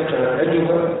أسئلة وكانت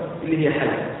أجوبة اللي هي حل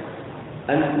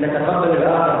أن نتقبل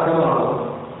الآخر كما هو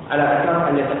على أساس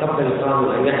أن يتقبل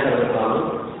القانون أن يحترم القانون،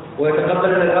 ويتقبل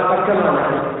الآخر كما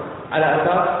نحن على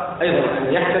أساس أيضا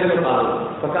أن يحترم القانون.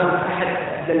 فكان أحد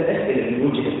الأسئلة اللي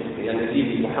وجدت يعني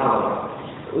في المحاضرة،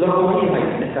 ورغم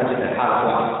هي نحتاج إلى حالة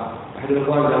واحدة. أحد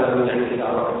الإخوان قال يعني إذا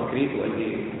أردت تكريت وأنت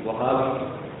وهابي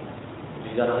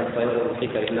جزاك خير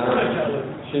والحكاية هنا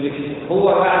هو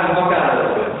بعد مكان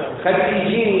خلي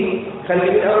يجيني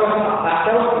خلي من أروح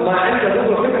أحترم ما عنده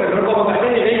هو فكرة ربما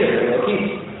بعدين يغير أكيد،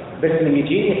 بس من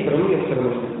يجيني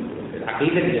يحترم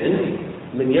العقيدة اللي عندي،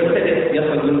 من يبتدئ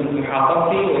يصل من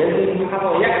محافظتي وينزل من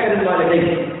محافظة ويحترم ما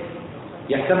لديه،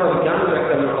 يحترم القانون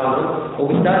ويحترم القانون،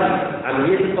 وبالتالي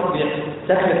عملية التطبيق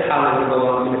سهلت حالة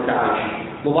من التعايش.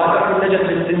 مبادرة النجف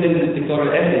في السن الدكتور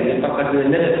الأهلي اللي انطلقت من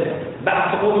النجف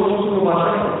بعد سقوط النص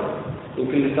مباشرة،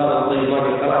 يمكن الأستاذ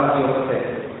الطيباني قرأ في وقته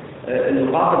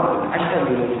النقاط 10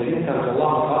 من المسلمين كانت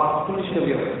والله نقاط كلش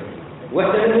كبيرة.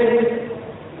 واحدة منهم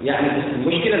يعني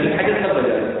المشكلة اللي حدث قبل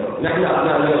نحن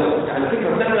أبناء اليوم، يعني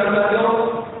فكرة نحن أبناء اليوم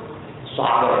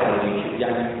صعبة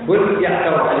يعني كل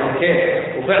يعترض عليها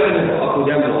كيف، وفعلا أكو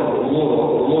دم وأكو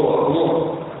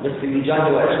أمور بس اللي جاي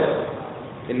هو أشهر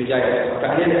اللي جاي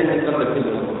فعلينا أن نتقبل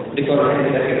كلهم. دكتور الحين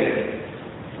الأخير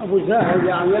أبو زاهد،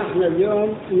 يعني احنا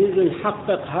اليوم نريد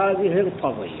نحقق هذه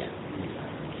القضية،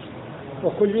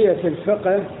 وكلية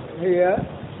الفقه هي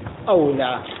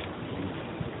أولى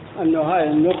أنه هاي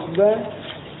النخبة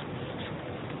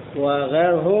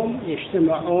وغيرهم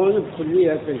يجتمعون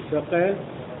بكلية الفقه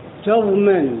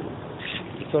تضمن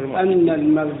أن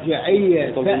المرجعية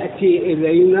تأتي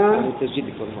إلينا.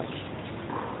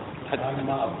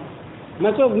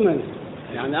 ما تضمن،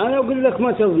 يعني أنا أقول لك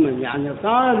ما تضمن، يعني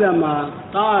طالما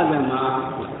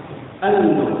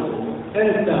أنه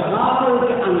أنت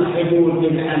خارج عن حدود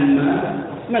العامة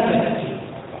ما تأتي.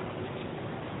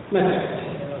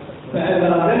 فإذا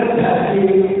لم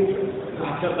تأتي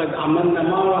أعتقد عملنا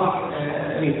ما راح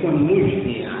يكون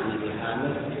مجدي يعني لهذا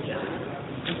الجانب.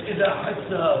 إذا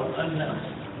حسوا أن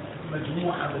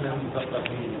مجموعة من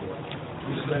المثقفين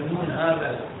يسلمون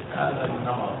هذا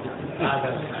النمط هذا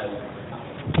الحل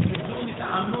يبدون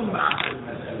يتعاملون مع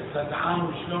المسألة، فتعامل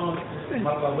شلون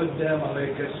مرة ضده مرة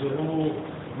يكسروه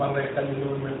مرة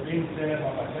يقللون من قيمته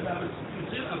مرة كذا، بس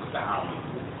يصير التعامل.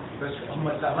 بس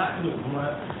هم سامحوا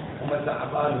هم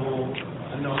تعبالهم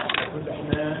انه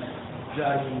احنا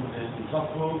جاي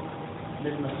نصفر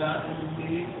للمسائل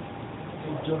اللي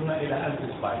تجرنا الى 1000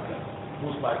 سبايكر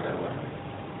مو سبايكر واحد.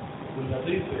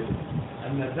 واللطيف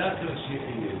ان الذاكره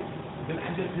الشيعيه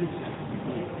بالحاجه تنسى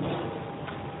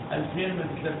 2000 من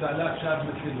 3000 شاب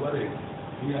مثل الورق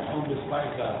يحوم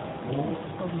بسبايكر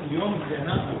اليوم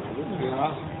كيناته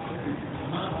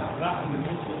ما راح من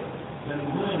مصر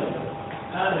لانه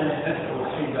هذا الأسر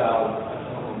وحيدة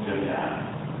وأسرهم جميعا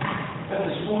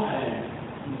فالمجموعة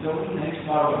مزورين هيك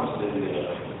صاروا مستديرين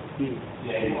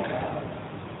في أي مكان.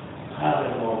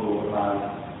 هذا الموضوع مع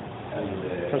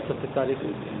فلسفة التاريخ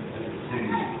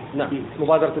نعم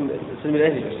مبادرة السلم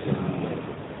الأهلي.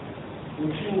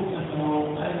 ونشوف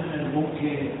أنه هل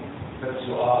ممكن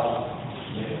السؤال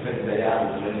في البيان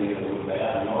الذي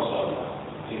والبيان يوصل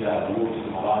إلى بيوت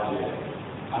المراجع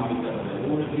عم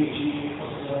يتكلمون في شيء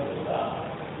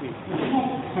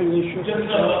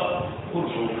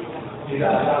ونشوف إذا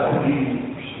كان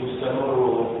الدين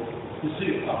واستمروا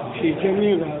يصير شيء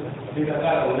جميل هذا. إذا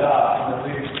قالوا لا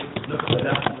نريد نقبل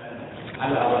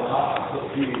على وقائع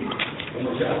في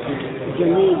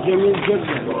جميل جميل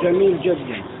جدا جميل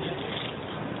جدا.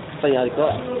 طيب هذه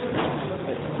كويس.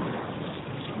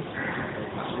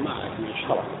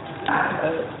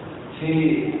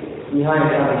 في نهاية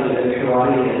هذه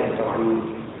الحوارية طبعا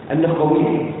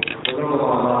النخبوية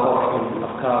والرغبة مع طرح من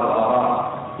الأفكار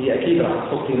والآراء هي أكيد راح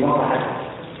تحط في مرحلة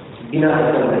بناء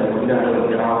الدولة وبناء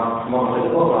الإدارة مرحلة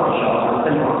أخرى إن شاء الله أن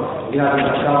تنهض بهذه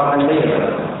الأفكار الليلة.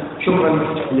 شكرا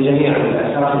لجميع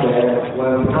الأساتذة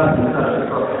ومكاتب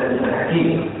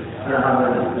الحكيم على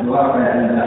هذا الواقع.